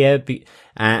Nakia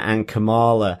and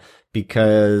Kamala,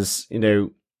 because,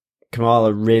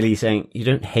 Kamala really saying, you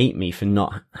don't hate me for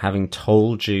not having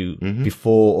told you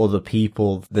before other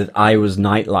people that I was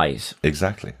Nightlight.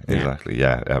 Exactly. Yeah,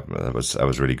 that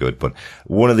was really good. But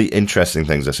one of the interesting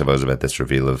things, I suppose, about this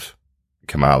reveal of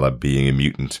Kamala being a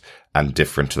mutant and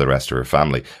different to the rest of her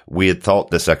family, we had thought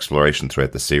this exploration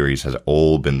throughout the series has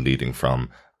all been leading from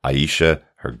Aisha.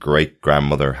 Her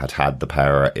great-grandmother had the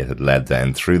power. It had led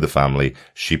down through the family.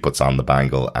 She puts on the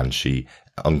bangle and she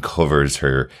uncovers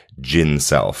her Jinn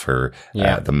self,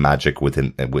 the magic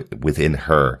within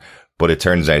her. But it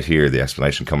turns out here, the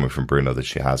explanation coming from Bruno that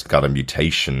she has got a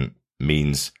mutation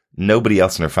means nobody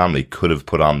else in her family could have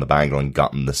put on the bangle and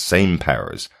gotten the same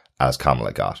powers as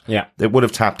Kamala got. Yeah. They would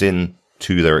have tapped in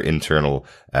to their internal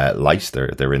light,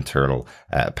 their internal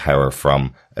power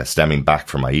from stemming back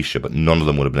from Aisha, but none of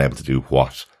them would have been able to do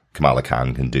what Kamala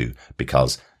Khan can do,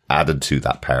 because added to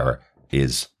that power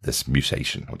is this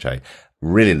mutation, which I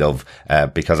really love,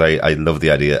 because I love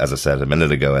the idea, as I said a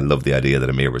minute ago, I love the idea that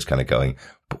Amir was kind of going,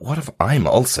 but what if I'm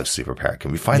also superpowered?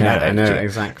 Can we find that out? I know,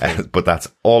 exactly. But that's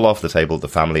all off the table. The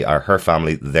family are her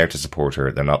family, there to support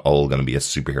her. They're not all going to be a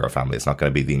superhero family. It's not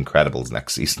going to be the Incredibles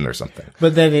next season or something.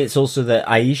 But then it's also that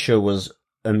Aisha was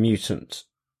a mutant.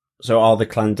 So are the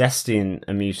clandestine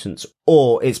a mutants?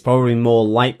 Or it's probably more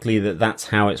likely that that's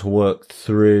how it's worked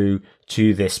through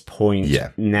to this point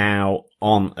now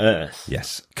on Earth.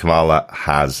 Yes. Kamala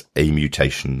has a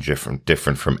mutation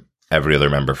different from every other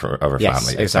member of her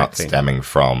family. It's exactly. not stemming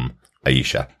from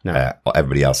Aisha. No.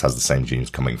 Everybody else has the same genes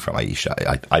coming from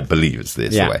Aisha. I believe it's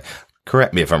this way.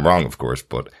 Correct me if I'm wrong, of course,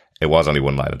 but it was only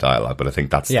one line of dialogue. But I think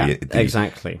that's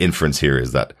the inference here,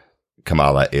 is that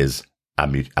Kamala is a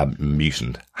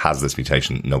mutant, has this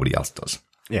mutation, nobody else does.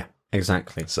 Yeah,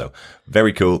 exactly. So,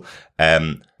 very cool.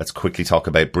 Let's quickly talk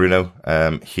about Bruno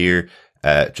here.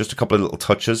 Just a couple of little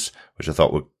touches, which I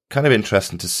thought were kind of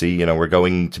interesting to see. You know, we're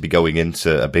going to be going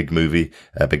into a big movie,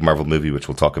 a big Marvel movie, which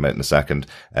we'll talk about in a second.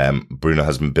 Bruno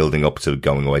has been building up to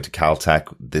going away to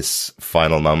Caltech. This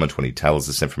final moment when he tells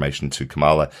this information to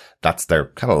Kamala, that's their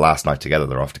kind of last night together.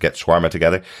 They're off to get shawarma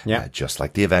together. Yeah. Just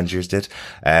like the Avengers did.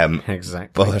 Exactly.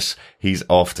 But he's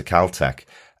off to Caltech.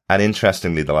 And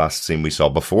interestingly, the last scene we saw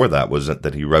before that was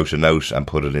that he wrote a note and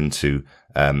put it into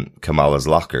Kamala's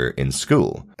locker in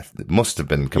school. It must have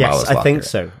been Kamala's locker. Yes, I think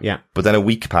so, yeah. But then a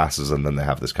week passes and then they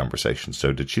have this conversation.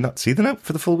 So did she not see the note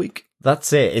for the full week?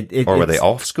 That's it. Or were they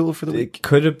off school for the week? It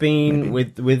could have been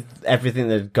with everything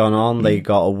that had gone on. They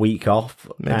got a week off.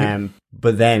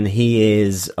 But then he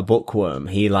is a bookworm.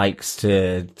 He likes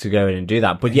to go in and do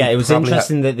that. But yeah, it was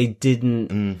interesting that they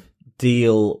didn't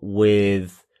deal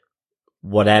with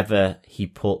whatever he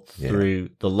put through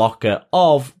the locker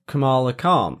of Kamala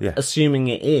Khan, assuming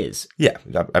it is. Yeah,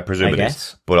 I presume it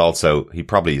is. But also, he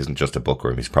probably isn't just a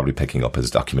bookworm. He's probably picking up his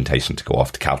documentation to go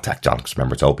off to Caltech, John, because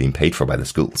remember, it's all being paid for by the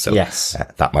school. So yes.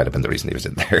 That might have been the reason he was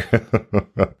in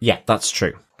there. Yeah, that's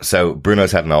true. So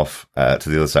Bruno's heading off to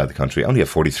the other side of the country. Only a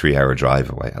 43-hour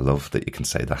drive away. I love that you can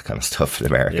say that kind of stuff in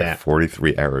America. Yeah.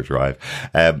 43-hour drive.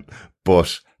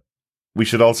 But we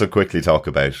should also quickly talk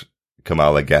about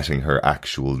Kamala getting her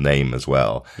actual name as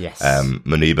well. Yes.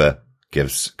 Muniba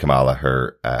gives Kamala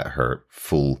her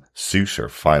full suit, her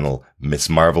final Miss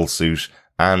Marvel suit,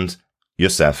 and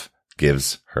Yusef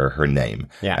gives her name.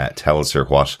 Yeah. Tells her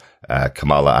what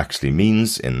Kamala actually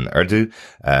means in Urdu,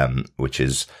 which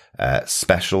is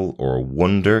special or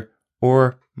wonder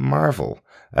or marvel.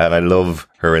 And I love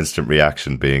her instant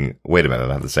reaction being, wait a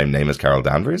minute, I have the same name as Carol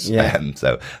Danvers. Yeah.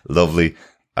 So lovely.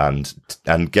 And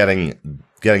getting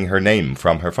her name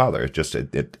from her father.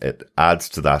 It adds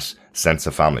to that sense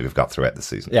of family we've got throughout the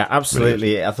season. Yeah,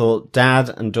 absolutely. Really. I thought dad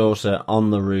and daughter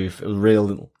on the roof, a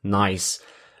real nice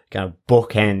kind of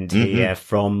bookend here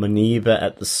from Muniba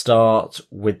at the start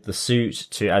with the suit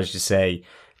to, as you say,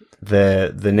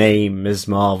 the name Ms.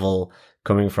 Marvel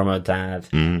coming from her dad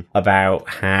about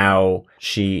how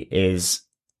she is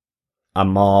a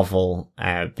marvel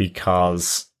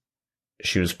because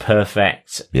she was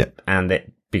perfect and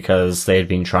because they had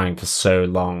been trying for so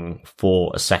long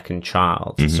for a second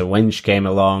child. So when she came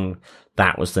along,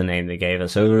 that was the name they gave her.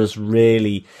 So it was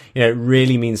really, it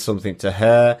really means something to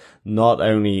her, not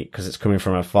only because it's coming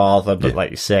from her father, but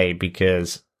like you say,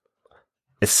 because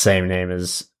it's the same name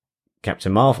as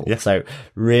Captain Marvel. Yeah. So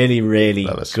really, really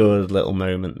good little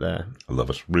moment there. I love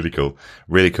it. Really cool.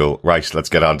 Really cool. Right, let's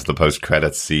get on to the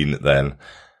post-credits scene then.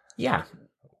 Yeah.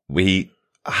 We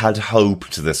had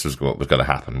hoped this was what was going to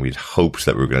happen. We'd hoped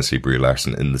that we were going to see Brie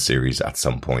Larson in the series at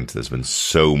some point. There's been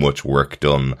so much work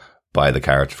done by the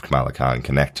character of Kamala Khan,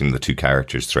 connecting the two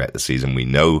characters throughout the season. We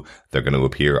know they're going to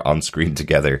appear on screen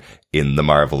together in the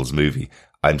Marvels movie.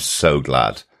 I'm so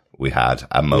glad we had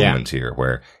a moment here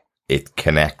where it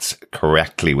connects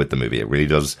correctly with the movie. It really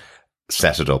does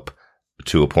set it up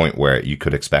to a point where you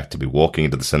could expect to be walking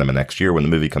into the cinema next year when the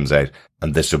movie comes out,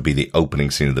 and this would be the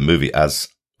opening scene of the movie, as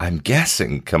I'm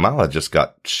guessing Kamala just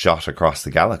got shot across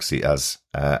the galaxy as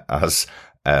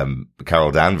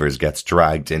Carol Danvers gets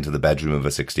dragged into the bedroom of a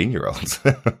 16-year-old.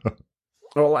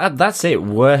 Well, that's it.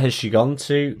 Where has she gone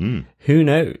to? Who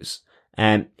knows?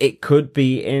 It could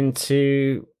be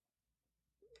into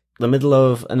the middle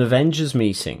of an Avengers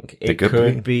meeting. It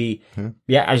could be.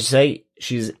 As you say,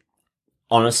 she's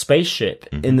on a spaceship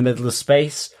in the middle of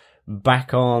space,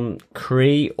 back on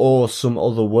Kree or some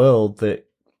other world that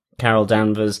Carol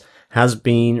Danvers has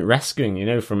been rescuing. You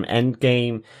know, from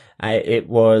Endgame, it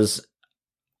was,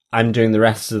 I'm doing the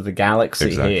rest of the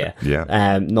galaxy here.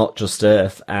 Yeah. Not just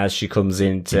Earth, as she comes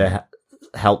in to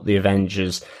help the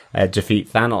Avengers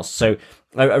defeat Thanos. So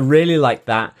I really like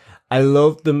that. I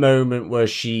love the moment where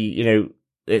she,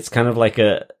 it's kind of like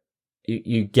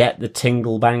you get the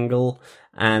tingle bangle.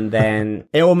 And then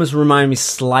it almost reminded me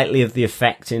slightly of the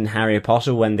effect in Harry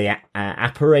Potter when they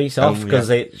apparate off, because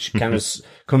it kind of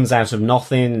comes out of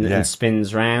nothing and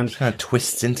spins round. It kind of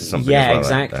twists into something. Yeah, as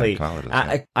well, exactly.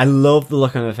 I love the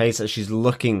look on her face as she's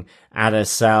looking at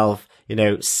herself,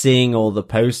 seeing all the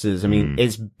posters. I mean,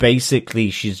 it's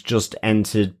basically she's just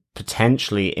entered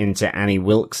potentially into Annie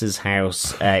Wilkes's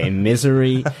house in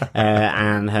Misery,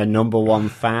 and her number one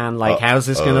fan. Like, how's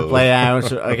this going to play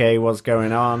out? Okay, what's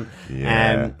going on?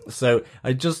 Yeah. So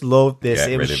I just love this.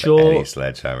 Get it was rid of short. any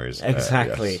sledgehammers.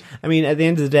 Exactly. Yes. I mean, at the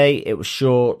end of the day, it was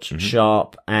short,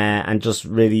 sharp, and just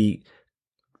really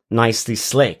nicely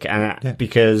slick. And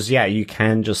because you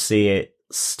can just see it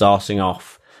starting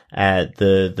off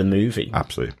the movie.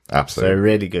 Absolutely. So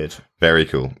really good. Very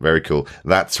cool. Very cool.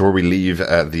 That's where we leave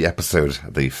the episode,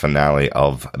 the finale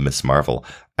of Miss Marvel.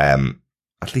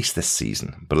 at least this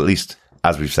season. But at least,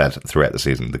 as we've said throughout the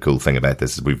season, the cool thing about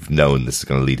this is we've known this is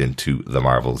going to lead into The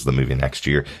Marvels, the movie next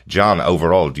year. John,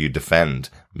 overall, do you defend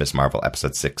Miss Marvel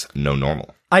Episode 6, No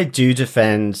Normal? I do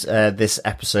defend this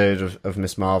episode of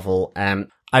Miss Marvel.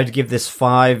 I'd give this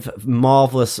 5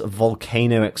 marvelous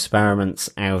volcano experiments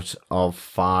out of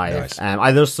 5. Nice.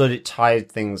 I just thought it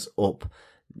tied things up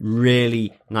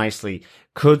really nicely.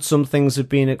 Could some things have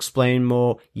been explained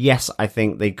more? Yes, I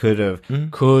think they could have.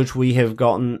 Could we have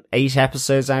gotten 8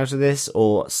 episodes out of this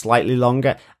or slightly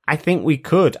longer? I think we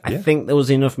could. I think there was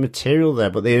enough material there,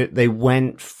 but they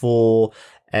went for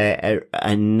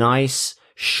a nice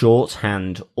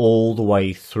shorthand all the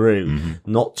way through.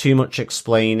 Not too much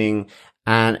explaining.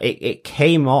 And it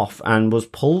came off and was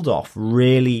pulled off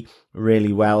really,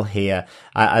 really well here.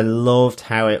 I loved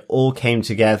how it all came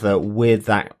together with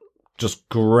that just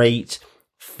great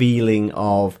feeling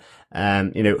of,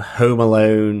 Home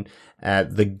Alone,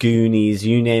 the Goonies,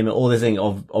 you name it, all this thing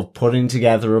of putting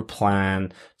together a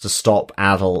plan to stop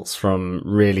adults from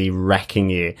really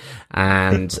wrecking you.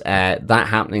 And, that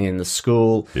happening in the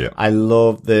school. Yeah. I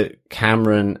love that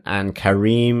Cameron and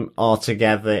Kareem are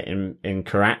together in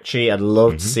Karachi. I'd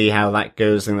love to see how that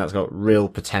goes. I think that's got real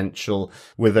potential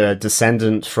with a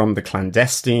descendant from the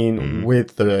clandestine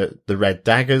with the Red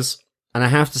Daggers. And I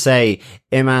have to say,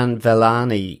 Iman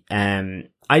Vellani,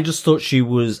 I just thought she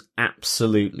was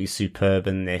absolutely superb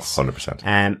in this.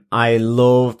 100%. I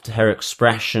loved her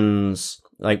expressions,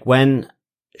 like when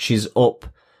she's up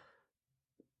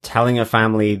telling her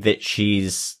family that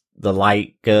she's the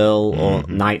light girl or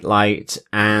nightlight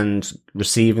and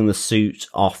receiving the suit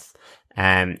off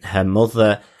her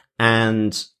mother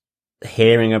and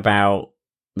hearing about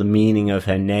the meaning of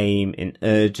her name in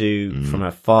Urdu from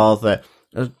her father.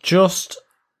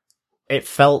 It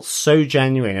felt so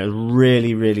genuine. It was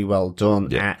really, really well done.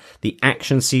 Yeah. The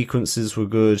action sequences were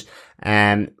good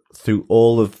through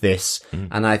all of this.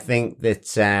 And I think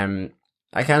that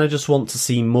I kind of just want to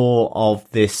see more of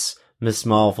this Miss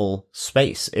Marvel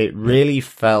space. It really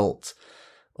felt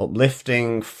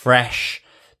uplifting, fresh,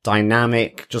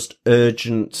 dynamic, just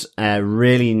urgent,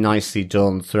 really nicely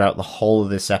done throughout the whole of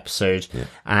this episode. Yeah.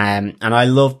 And I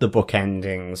loved the book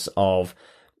endings of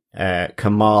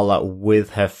Kamala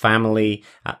with her family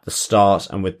at the start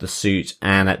and with the suit,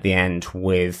 and at the end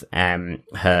with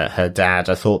her dad.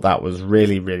 I thought that was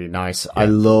really, really nice. I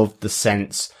loved the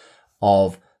sense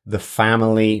of the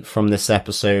family from this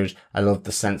episode. I loved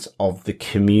the sense of the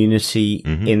community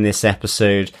in this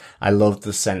episode. I loved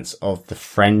the sense of the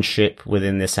friendship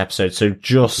within this episode. So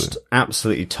just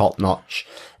absolutely top notch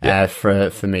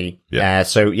for me. Yeah.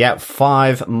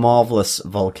 5 marvelous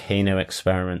volcano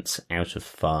experiments out of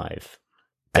 5.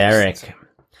 Derek,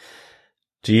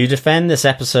 do you defend this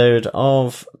episode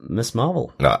of Miss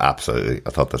Marvel? No, absolutely.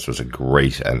 I thought this was a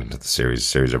great ending to the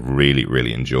series. I've really,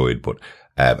 really enjoyed, but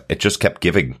it just kept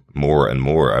giving more and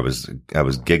more. I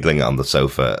was giggling on the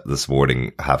sofa this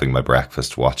morning, having my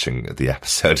breakfast, watching the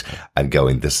episode and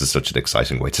going, this is such an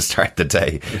exciting way to start the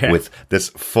day with this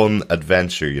fun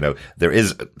adventure. You know, there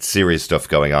is serious stuff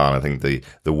going on. I think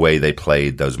the way they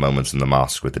played those moments in the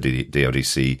mosque with the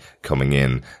DODC coming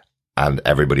in and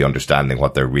everybody understanding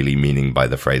what they're really meaning by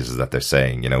the phrases that they're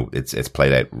saying, you know, it's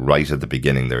played out right at the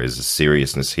beginning. There is a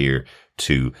seriousness here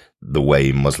to the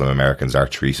way Muslim Americans are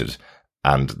treated.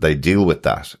 And they deal with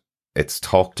that. It's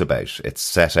talked about. It's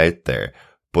set out there.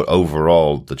 But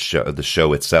overall, the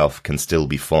show itself can still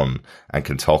be fun and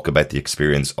can talk about the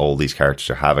experience all these characters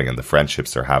are having and the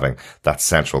friendships they're having. That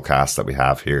central cast that we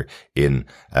have here in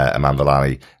Iman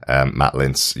Vellani, Matt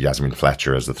Lintz, Yasmin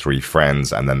Fletcher as the 3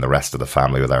 friends, and then the rest of the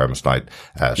family with Aramis Knight,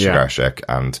 Shigar Sheikh,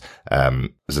 and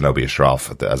Zenobia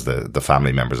Shroff as the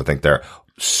family members. I think they're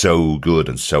so good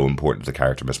and so important to the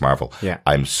character Miss Marvel. Yeah.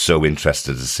 I'm so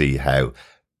interested to see how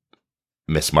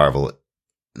Miss Marvel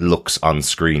looks on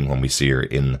screen when we see her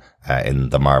in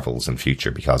the Marvels in future,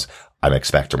 because I'm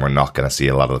expecting we're not going to see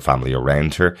a lot of the family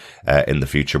around her in the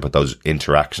future, but those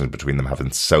interactions between them have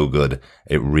been so good,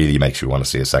 it really makes me want to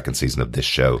see a second season of this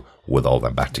show with all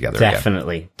them back together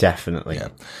Definitely. Yeah.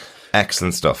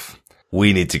 Excellent stuff.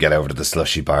 We need to get over to the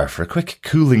slushy bar for a quick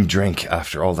cooling drink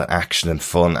after all that action and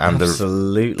fun and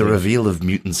the reveal of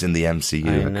mutants in the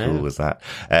MCU. How cool was that?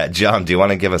 John, do you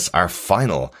want to give us our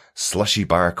final slushy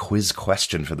bar quiz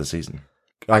question for the season?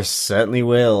 I certainly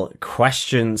will.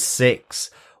 Question 6.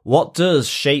 What does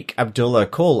Sheikh Abdullah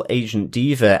call Agent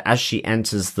Diva as she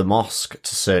enters the mosque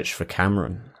to search for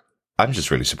Cameron? I'm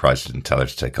just really surprised he didn't tell her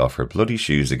to take off her bloody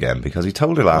shoes again, because he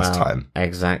told her last time.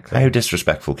 Exactly. How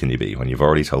disrespectful can you be when you've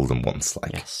already told them once?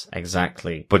 Yes,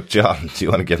 exactly. But John, do you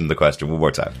want to give him the question one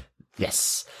more time?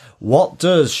 Yes. What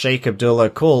does Sheikh Abdullah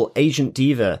call Agent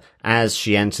Diva as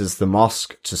she enters the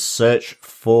mosque to search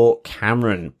for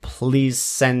Cameron? Please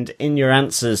send in your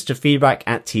answers to feedback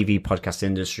at TV Podcast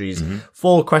Industries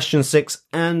for question 6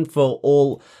 and for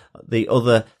all the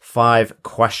other 5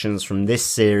 questions from this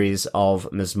series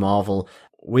of Ms. Marvel.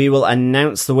 We will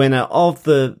announce the winner of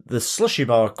the Slushy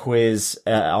Bar quiz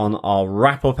on our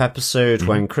wrap-up episode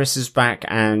when Chris is back,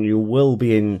 and you will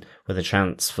be in with a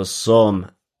chance for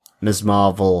some Ms.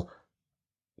 Marvel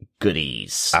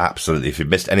goodies. Absolutely. If you've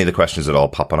missed any of the questions at all,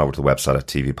 pop on over to the website at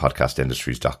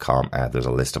tvpodcastindustries.com. There's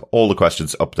a list of all the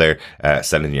questions up there.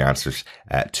 Send in your answers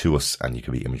to us, and you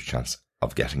can be in with a chance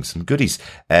of getting some goodies.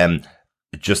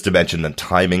 Just to mention the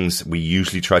timings, we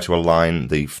usually try to align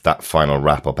that final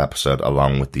wrap-up episode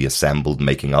along with the assembled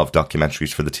making-of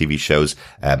documentaries for the TV shows.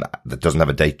 That doesn't have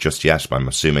a date just yet, but I'm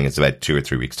assuming it's about 2 or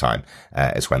 3 weeks' time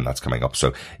is when that's coming up.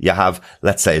 So you have,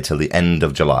 let's say, until the end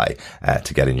of July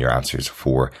to get in your answers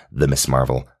for the Miss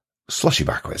Marvel Slushy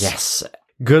Bar quiz. Yes.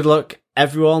 Good luck,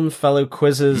 everyone, fellow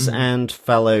quizzers and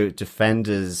fellow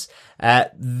defenders.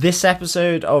 This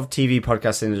episode of TV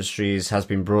Podcast Industries has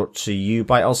been brought to you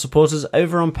by our supporters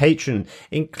over on Patreon,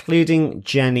 including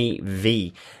Jenny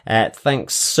V.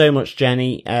 Thanks so much,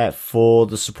 Jenny, for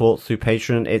the support through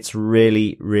Patreon. It's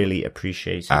really, really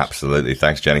appreciated. Absolutely.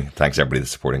 Thanks, Jenny. Thanks, everybody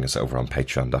that's supporting us over on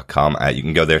patreon.com. You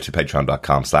can go there to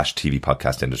patreon.com/TV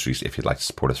Podcast Industries if you'd like to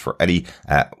support us for any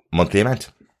monthly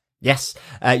amount. Yes.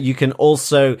 You can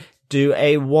also do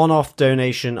a one-off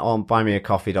donation on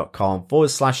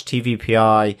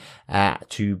buymeacoffee.com/TVPI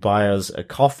to buy us a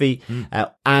coffee.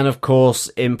 And of course,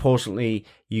 importantly,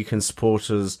 you can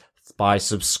support us by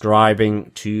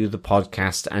subscribing to the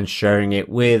podcast and sharing it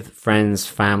with friends,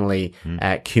 family,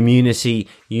 community,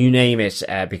 you name it,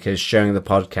 because sharing the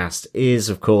podcast is,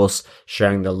 of course,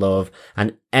 sharing the love,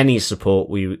 and any support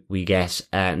we get,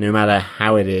 no matter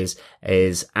how it is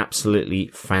absolutely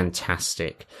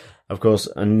fantastic. Of course,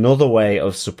 another way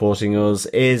of supporting us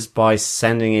is by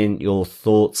sending in your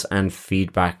thoughts and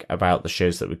feedback about the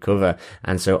shows that we cover.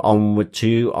 And so onward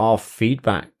to our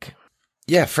feedback.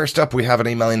 Yeah, first up, we have an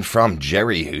email in from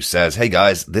Jerry who says, "Hey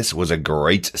guys, this was a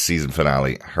great season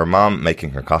finale. Her mom making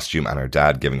her costume and her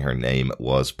dad giving her name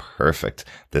was perfect.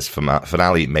 This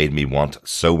finale made me want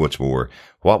so much more.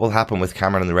 What will happen with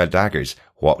Cameron and the Red Daggers?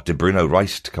 What did Bruno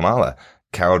write to Kamala?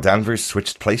 Carol Danvers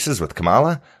switched places with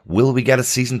Kamala? Will we get a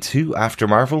season 2 after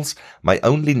Marvels? My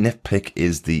only nitpick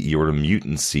is the You're a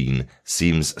Mutant scene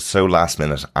seems so last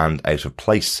minute and out of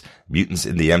place. Mutants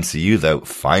in the MCU though,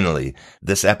 finally.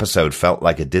 This episode felt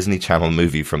like a Disney Channel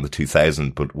movie from the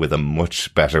 2000s, but with a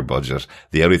much better budget.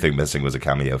 The only thing missing was a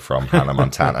cameo from Hannah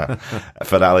Montana.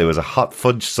 Finale was a hot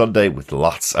fudge sundae with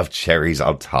lots of cherries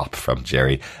on top from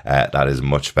Jerry. That is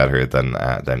much better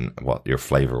than what your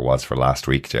flavour was for last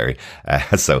week, Jerry.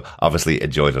 So obviously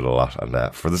enjoyed it a lot,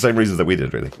 and for the same reasons that we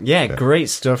did, really. Yeah, great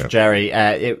stuff, Jerry.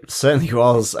 It certainly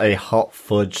was a hot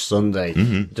fudge sundae.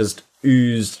 Just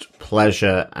oozed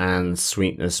pleasure and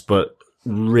sweetness, but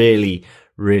really,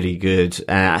 really good.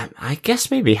 I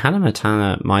guess maybe Hannah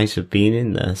Montana might have been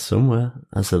in there somewhere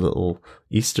as a little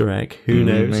Easter egg. Who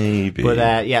knows? Maybe.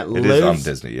 But yeah, it is on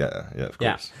Disney. Yeah, of course.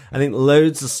 Yeah, I think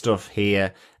loads of stuff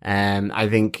here. I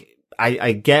think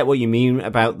I get what you mean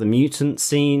about the mutant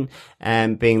scene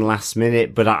being last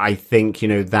minute, but I think,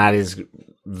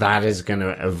 that is going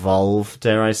to evolve,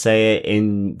 dare I say it,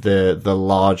 in the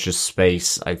larger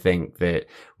space. I think that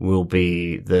will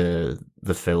be the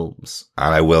films.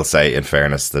 And I will say, in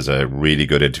fairness, there's a really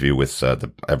good interview with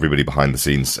everybody behind the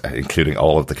scenes, including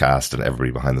all of the cast and everybody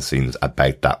behind the scenes,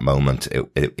 about that moment.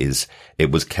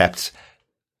 It was kept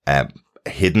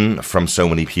hidden from so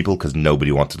many people because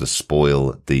nobody wanted to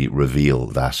spoil the reveal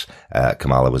that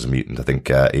Kamala was a mutant. I think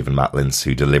even Matt Lintz,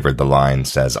 who delivered the line,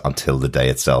 says until the day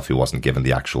itself he wasn't given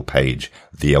the actual page.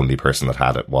 The only person that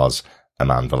had it was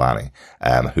Iman Vellani,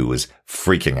 who was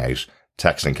freaking out,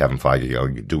 texting Kevin Feige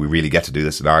going, do we really get to do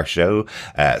this in our show?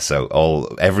 So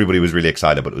everybody was really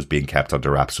excited, but it was being kept under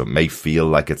wraps. So it may feel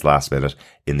like it's last minute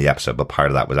in the episode, but part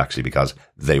of that was actually because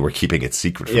they were keeping it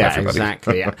secret from everybody. Yeah,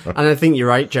 exactly. Yeah. And I think you're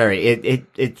right, Jerry.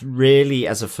 It really,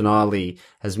 as a finale,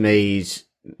 has made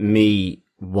me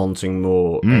wanting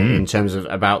more in terms of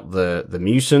about the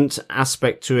mutant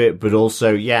aspect to it, but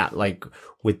also, like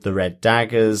with the Red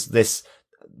Daggers,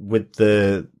 with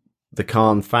the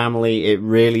Khan family, it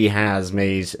really has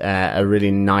made a really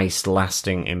nice,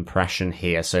 lasting impression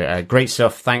here. So great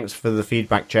stuff. Thanks for the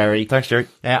feedback, Jerry. Thanks, Jerry.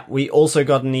 We also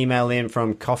got an email in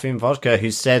from Coffee and Vodka who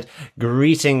said,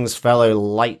 "Greetings, fellow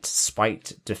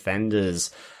light-spiked defenders.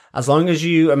 As long as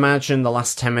you imagine the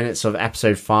last 10 minutes of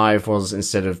episode 5 was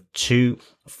instead of 2,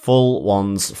 full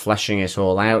ones fleshing it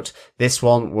all out. This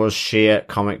one was sheer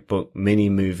comic book mini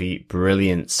movie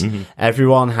brilliance.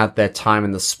 Everyone had their time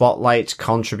in the spotlight,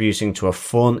 contributing to a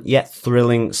fun yet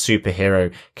thrilling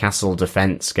superhero castle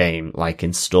defense game like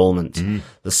installment.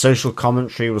 The social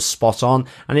commentary was spot on,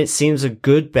 and it seems a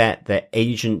good bet that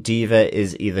Agent Diva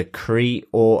is either Kree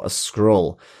or a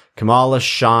Skrull. Kamala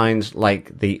shined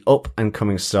like the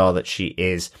up-and-coming star that she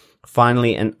is.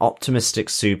 Finally, an optimistic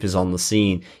Soup is on the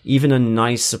scene. Even a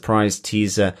nice surprise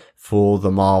teaser for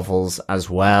the Marvels as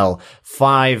well.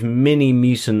 5 mini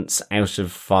mutants out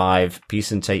of 5.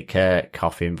 Peace and take care,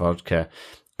 Coffee and Vodka.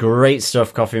 Great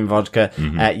stuff, Coffee and Vodka.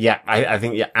 I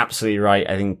think you're absolutely right.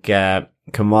 I think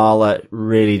Kamala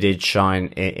really did shine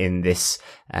in this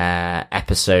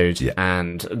episode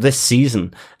and this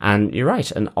season. And you're right,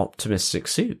 an optimistic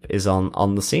Soup is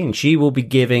on the scene. She will be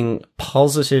giving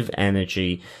positive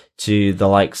energy to the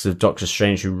likes of Doctor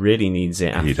Strange, who really needs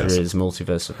it after his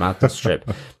Multiverse of Madness trip,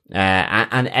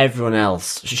 and everyone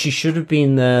else. She should have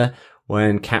been there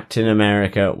when Captain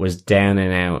America was down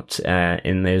and out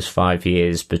in those 5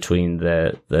 years between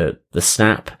the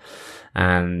snap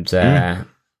and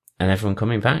everyone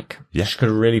coming back. Yeah. She could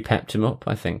have really pepped him up,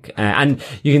 I think. And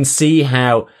you can see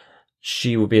how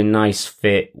she would be a nice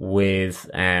fit with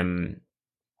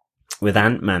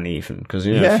Ant-Man even, because,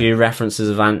 a few references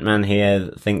of Ant-Man here.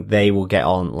 I think they will get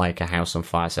on like a house on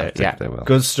fire. So, they will.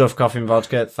 Good stuff, Coffee and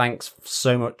Vodka. Thanks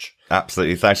so much.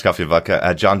 Absolutely. Thanks, Coffee and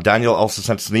Vodka. John Daniel also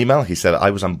sent us an email. He said,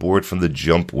 I was on board from the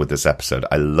jump with this episode.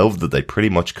 I love that they pretty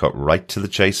much cut right to the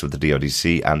chase with the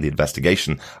DODC and the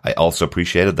investigation. I also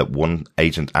appreciated that one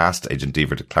agent asked Agent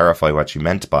Diva to clarify what she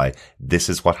meant by, this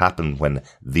is what happened when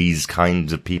these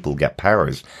kinds of people get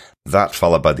powers. That,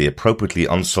 followed by the appropriately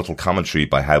unsubtle commentary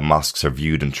by how mosques are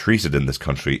viewed and treated in this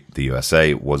country, the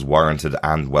USA, was warranted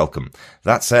and welcome.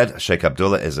 That said, Sheikh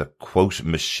Abdullah is a quote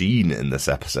machine in this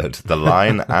episode. The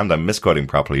line, and I'm misquoting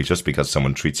properly, just because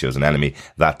someone treats you as an enemy,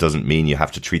 that doesn't mean you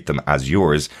have to treat them as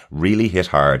yours, really hit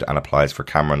hard and applies for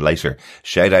Cameron later.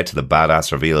 Shout out to the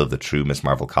badass reveal of the true Miss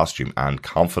Marvel costume and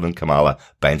confident Kamala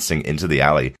bouncing into the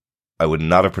alley. I would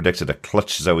not have predicted a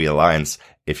clutch Zoe alliance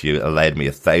if you allowed me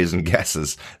 1,000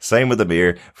 guesses. Same with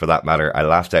Amir, for that matter. I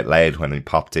laughed out loud when he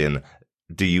popped in,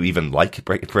 do you even like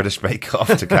British Bake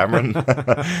Off to Cameron?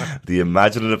 The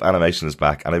imaginative animation is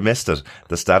back, and I missed it.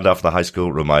 The standoff in the high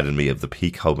school reminded me of the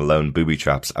peak Home Alone booby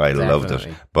traps, and I loved it.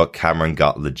 But Cameron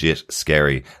got legit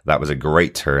scary. That was a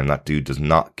great turn. That dude does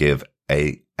not give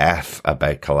a F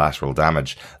about collateral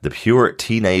damage. The pure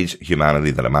teenage humanity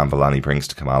that Iman Vellani brings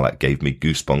to Kamala gave me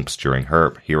goosebumps during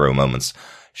her hero moments.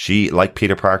 She, like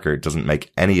Peter Parker, doesn't make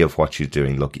any of what she's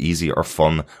doing look easy or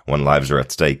fun when lives are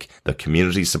at stake. The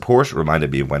community support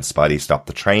reminded me of when Spidey stopped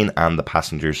the train and the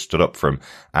passengers stood up for him,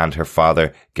 and her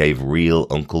father gave real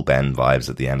Uncle Ben vibes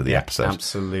at the end of the episode.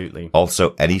 Absolutely.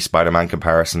 Also, any Spider-Man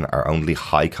comparison are only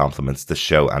high compliments. The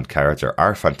show and character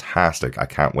are fantastic. I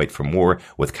can't wait for more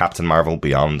with Captain Marvel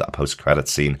beyond a post-credit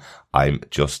scene. I'm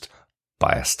just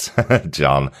biased.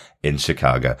 John in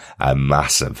Chicago, a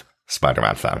massive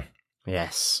Spider-Man fan.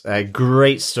 Yes,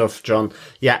 great stuff, John.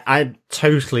 Yeah, I'm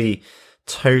totally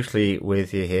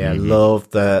with you here.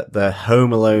 Love the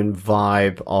Home Alone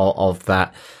vibe of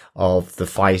that, of the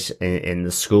fight in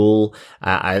the school.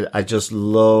 I just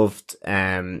loved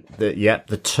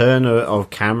the turn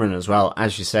of Cameron as well.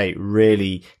 As you say,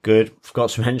 really good. Forgot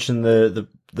to mention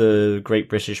the Great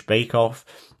British Bake Off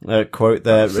quote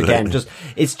there. Absolutely. Again,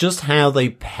 it's just how they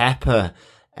pepper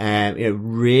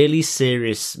really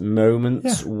serious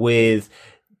moments with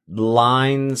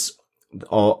lines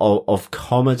of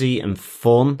comedy and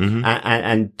fun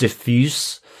and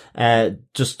diffusing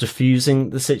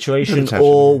the situation,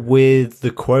 or with the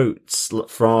quotes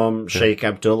from Sheikh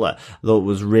Abdullah that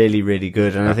was really, really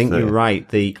good. And absolutely. I think you're right.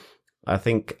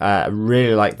 I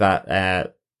really like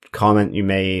that comment you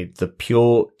made. The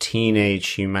pure teenage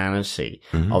humanity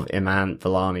of Iman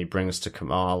Vellani brings to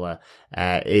Kamala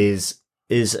is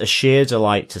a sheer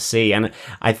delight to see. And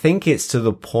I think it's to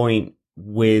the point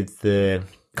with the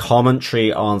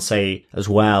commentary on, say, as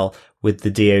well, with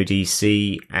the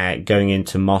DODC going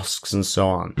into mosques and so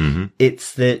on.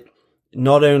 It's that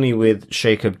not only with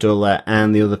Sheikh Abdullah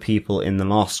and the other people in the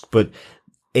mosque, but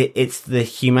it's the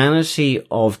humanity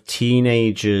of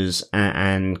teenagers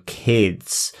and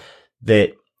kids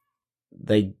that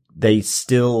they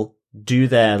still do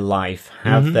their life,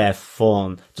 have their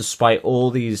fun, despite all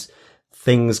these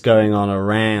things going on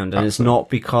around. And Absolutely. It's not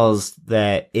because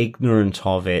they're ignorant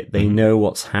of it. They know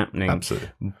what's happening. Absolutely.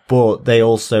 But they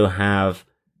also have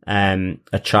a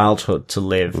childhood to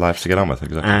live. Life to get on with,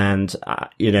 exactly. And,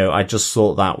 I just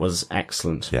thought that was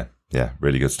excellent. Yeah. Yeah,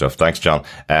 really good stuff. Thanks, John.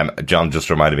 John just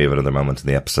reminded me of another moment in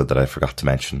the episode that I forgot to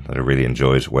mention that I really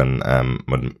enjoyed when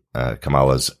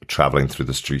Kamala's traveling through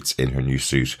the streets in her new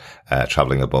suit,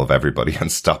 traveling above everybody and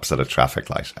stops at a traffic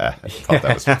light. I thought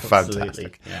that was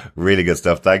fantastic. Yeah. Really good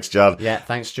stuff. Thanks, John. Yeah,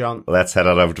 thanks, John. Let's head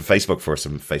on over to Facebook for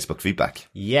some Facebook feedback.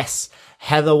 Yes.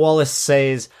 Heather Wallace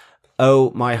says,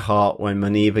 "Oh, my heart, when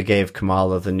Muniba gave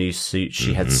Kamala the new suit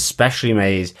she had specially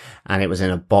made, and it was in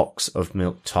a box of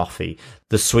milk toffee.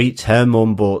 The sweet her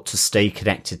mum bought to stay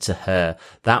connected to her.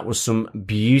 That was some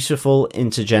beautiful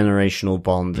intergenerational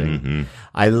bonding.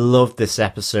 I loved this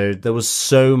episode. There was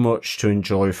so much to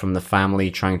enjoy, from the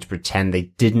family trying to pretend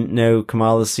they didn't know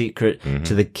Kamala's secret,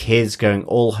 to the kids going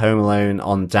all home alone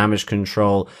on damage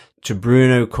control, to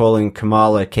Bruno calling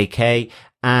Kamala KK,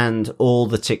 and all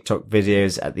the TikTok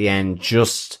videos at the end,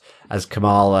 just as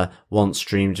Kamala once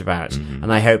dreamed about.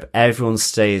 And I hope everyone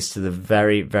stays to the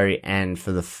very, very end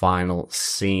for the final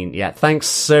scene." Yeah, thanks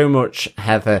so much,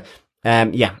 Heather.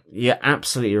 Yeah, you're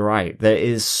absolutely right. There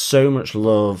is so much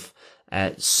love,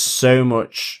 so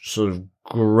much sort of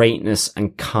greatness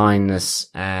and kindness,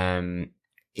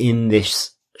 in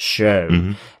this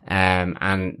show.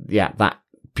 And yeah, that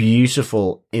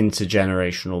beautiful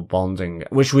intergenerational bonding,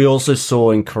 which we also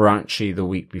saw in Karachi the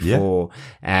week before.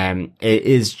 It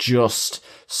is just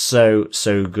so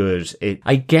good.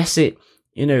 I guess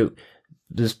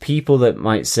there's people that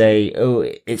might say, oh,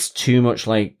 it's too much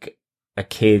like a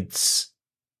kid's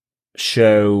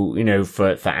show,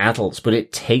 for adults, but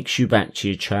it takes you back to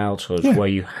your childhood where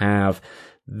you have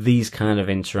these kind of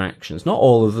interactions. Not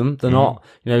all of them. They're not,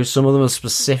 some of them are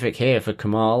specific here for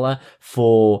Kamala,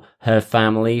 for her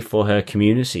family, for her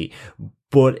community.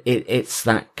 But it's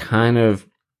that kind of,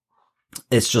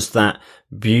 it's just that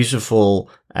beautiful,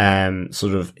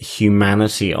 sort of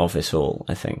humanity of it all,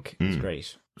 I think. It's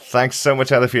great. Thanks so much,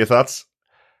 Heather, for your thoughts.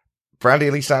 Brandy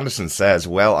Elise Anderson says,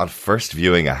 "Well, on first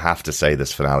viewing, I have to say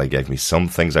this finale gave me some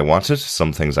things I wanted,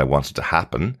 some things I wanted to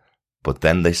happen, but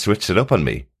then they switched it up on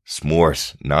me.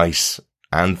 Smart, nice,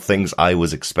 and things I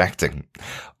was expecting.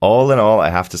 All in all, I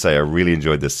have to say I really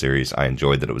enjoyed this series. I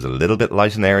enjoyed that it was a little bit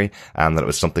light and airy, and that it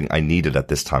was something I needed at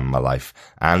this time in my life.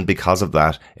 And because of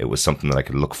that, it was something that I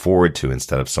could look forward to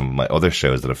instead of some of my other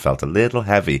shows that have felt a little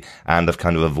heavy, and I've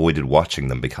kind of avoided watching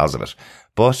them because of it.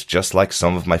 But just like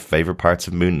some of my favourite parts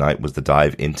of Moon Knight was the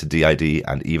dive into DID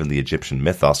and even the Egyptian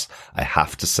mythos, I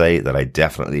have to say that I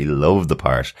definitely love the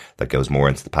part that goes more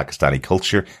into the Pakistani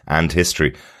culture and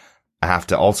history. I have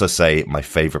to also say my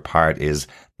favourite part is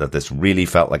that this really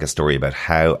felt like a story about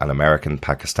how an American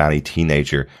Pakistani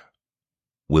teenager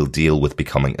will deal with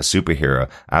becoming a superhero,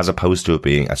 as opposed to it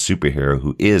being a superhero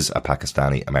who is a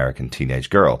Pakistani American teenage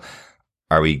girl.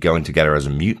 Are we going to get her as a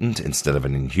mutant instead of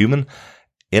an inhuman?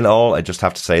 In all, I just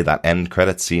have to say that end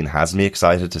credit scene has me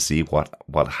excited to see what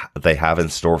they have in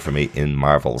store for me in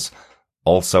Marvels.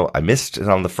 Also, I missed it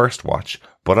on the first watch,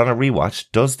 but on a rewatch,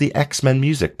 does the X-Men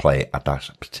music play at that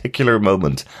particular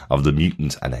moment of the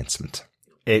mutant announcement?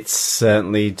 It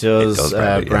certainly does,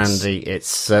 Brandy. Yes. It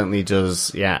certainly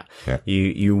does. Yeah.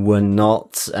 You were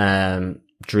not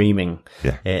dreaming.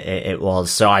 Yeah. It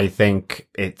was. So I think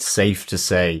it's safe to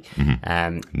say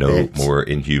no more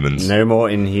Inhumans. No more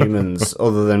Inhumans,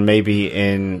 other than maybe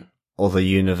in other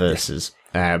universes.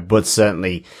 But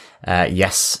certainly,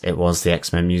 yes, it was the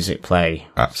X-Men music play.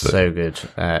 Absolutely.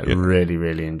 So good. Really,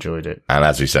 really enjoyed it. And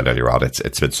as we said earlier on,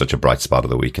 it's been such a bright spot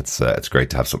of the week. It's great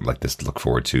to have something like this to look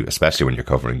forward to, especially when you're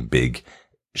covering big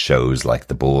shows like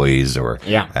The Boys or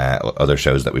other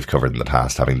shows that we've covered in the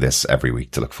past. Having this every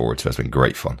week to look forward to has been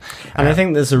great fun. And I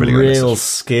think there's a really real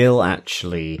skill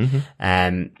actually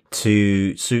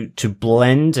to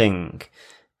blending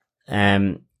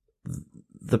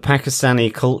the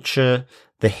Pakistani culture,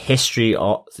 the history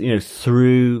of,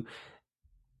 through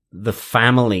the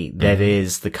family that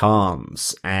is the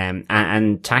Khans,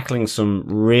 and tackling some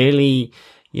really,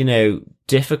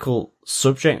 difficult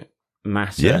subject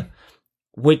matter. Yeah.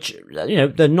 Which,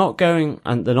 they're not going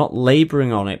and they're not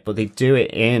laboring on it, but they do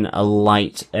it in a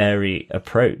light, airy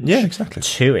approach. Yeah, exactly.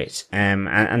 To it.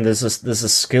 And there's a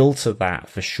skill to that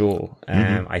for sure.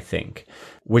 I think,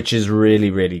 which is really,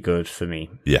 really good for me.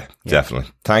 Yeah, definitely.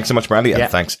 Thanks so much, Brandy.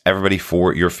 And thanks everybody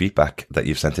for your feedback that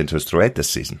you've sent in to us throughout this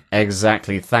season.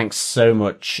 Exactly. Thanks so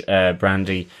much,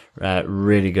 Brandy.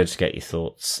 Really good to get your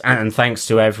thoughts. And thanks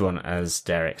to everyone, as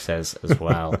Derek says as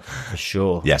well, for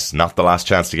sure. Yes, not the last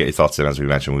chance to get your thoughts in. As we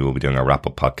mentioned, we will be doing our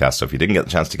wrap-up podcast. So if you didn't get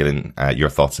the chance to get in your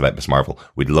thoughts about Miss Marvel,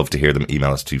 we'd love to hear them.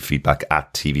 Email us to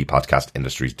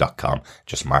feedback@tvpodcastindustries.com.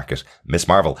 Just mark it Miss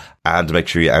Marvel. And make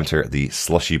sure you enter the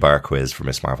slushy bar quiz for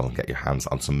Miss Marvel and get your hands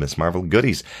on some Miss Marvel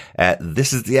goodies.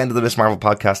 This is the end of the Miss Marvel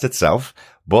podcast itself,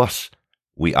 but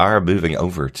we are moving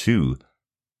over to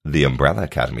The Umbrella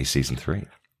Academy Season 3.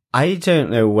 I don't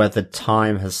know whether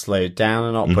time has slowed down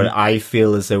or not, but I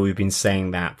feel as though we've been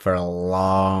saying that for a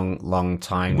long, long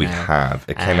time We now. have.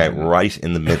 It came out right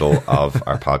in the middle of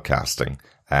our podcasting.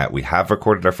 We have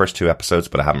recorded our first 2 episodes,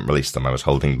 but I haven't released them. I was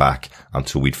holding back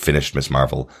until we'd finished Miss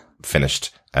Marvel,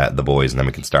 finished The Boys, and then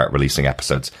we can start releasing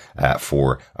episodes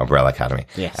for Umbrella Academy.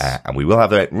 Yes. And we will have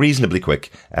that out reasonably quick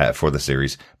for the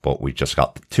series, but we just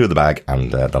got 2 of the bag,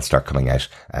 and they'll start coming out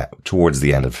towards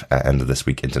the end of this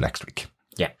week into next week.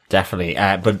 Yeah, definitely.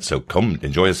 But So come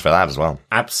enjoy us for that as well.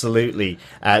 absolutely.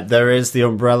 There is the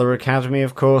Umbrella Academy,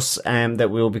 of course, that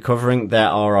we'll be covering. There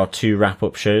are our 2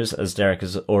 wrap-up shows, as Derek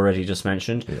has already just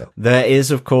mentioned. Yeah. There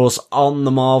is, of course, on the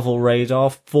Marvel radar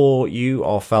for you,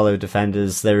 our fellow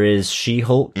defenders, there is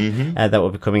She-Hulk that will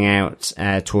be coming out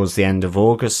towards the end of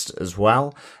August as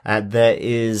well. There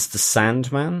is The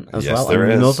Sandman as Yes, well. there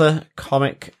is. Another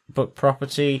comic book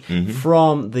property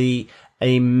from the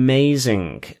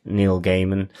amazing Neil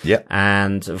Gaiman. Yep.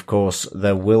 And of course,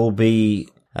 there will be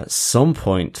at some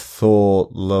point Thor,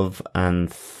 Love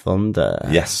and Thunder.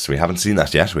 Yes, we haven't seen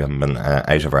that yet. We haven't been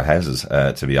out of our houses,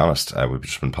 to be honest. We've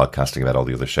just been podcasting about all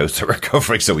the other shows that we're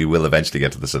covering, so we will eventually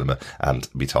get to the cinema and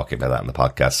be talking about that in the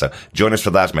podcast. So join us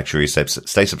for that. Make sure you stay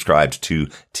subscribed to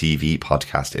TV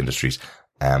Podcast Industries.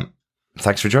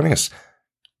 Thanks for joining us.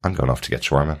 I'm going off to get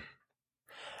shawarma.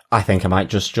 I think I might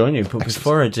just join you. But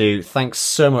before I do, thanks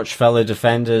so much, fellow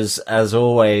defenders, as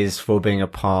always, for being a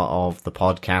part of the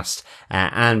podcast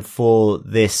and for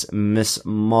this Miss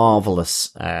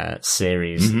Marvelous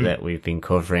series that we've been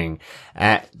covering.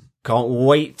 Can't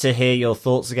wait to hear your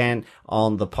thoughts again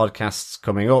on the podcasts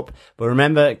coming up. But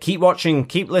remember, keep watching,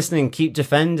 keep listening, keep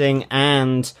defending,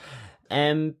 and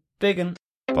biggin'.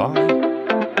 Bye.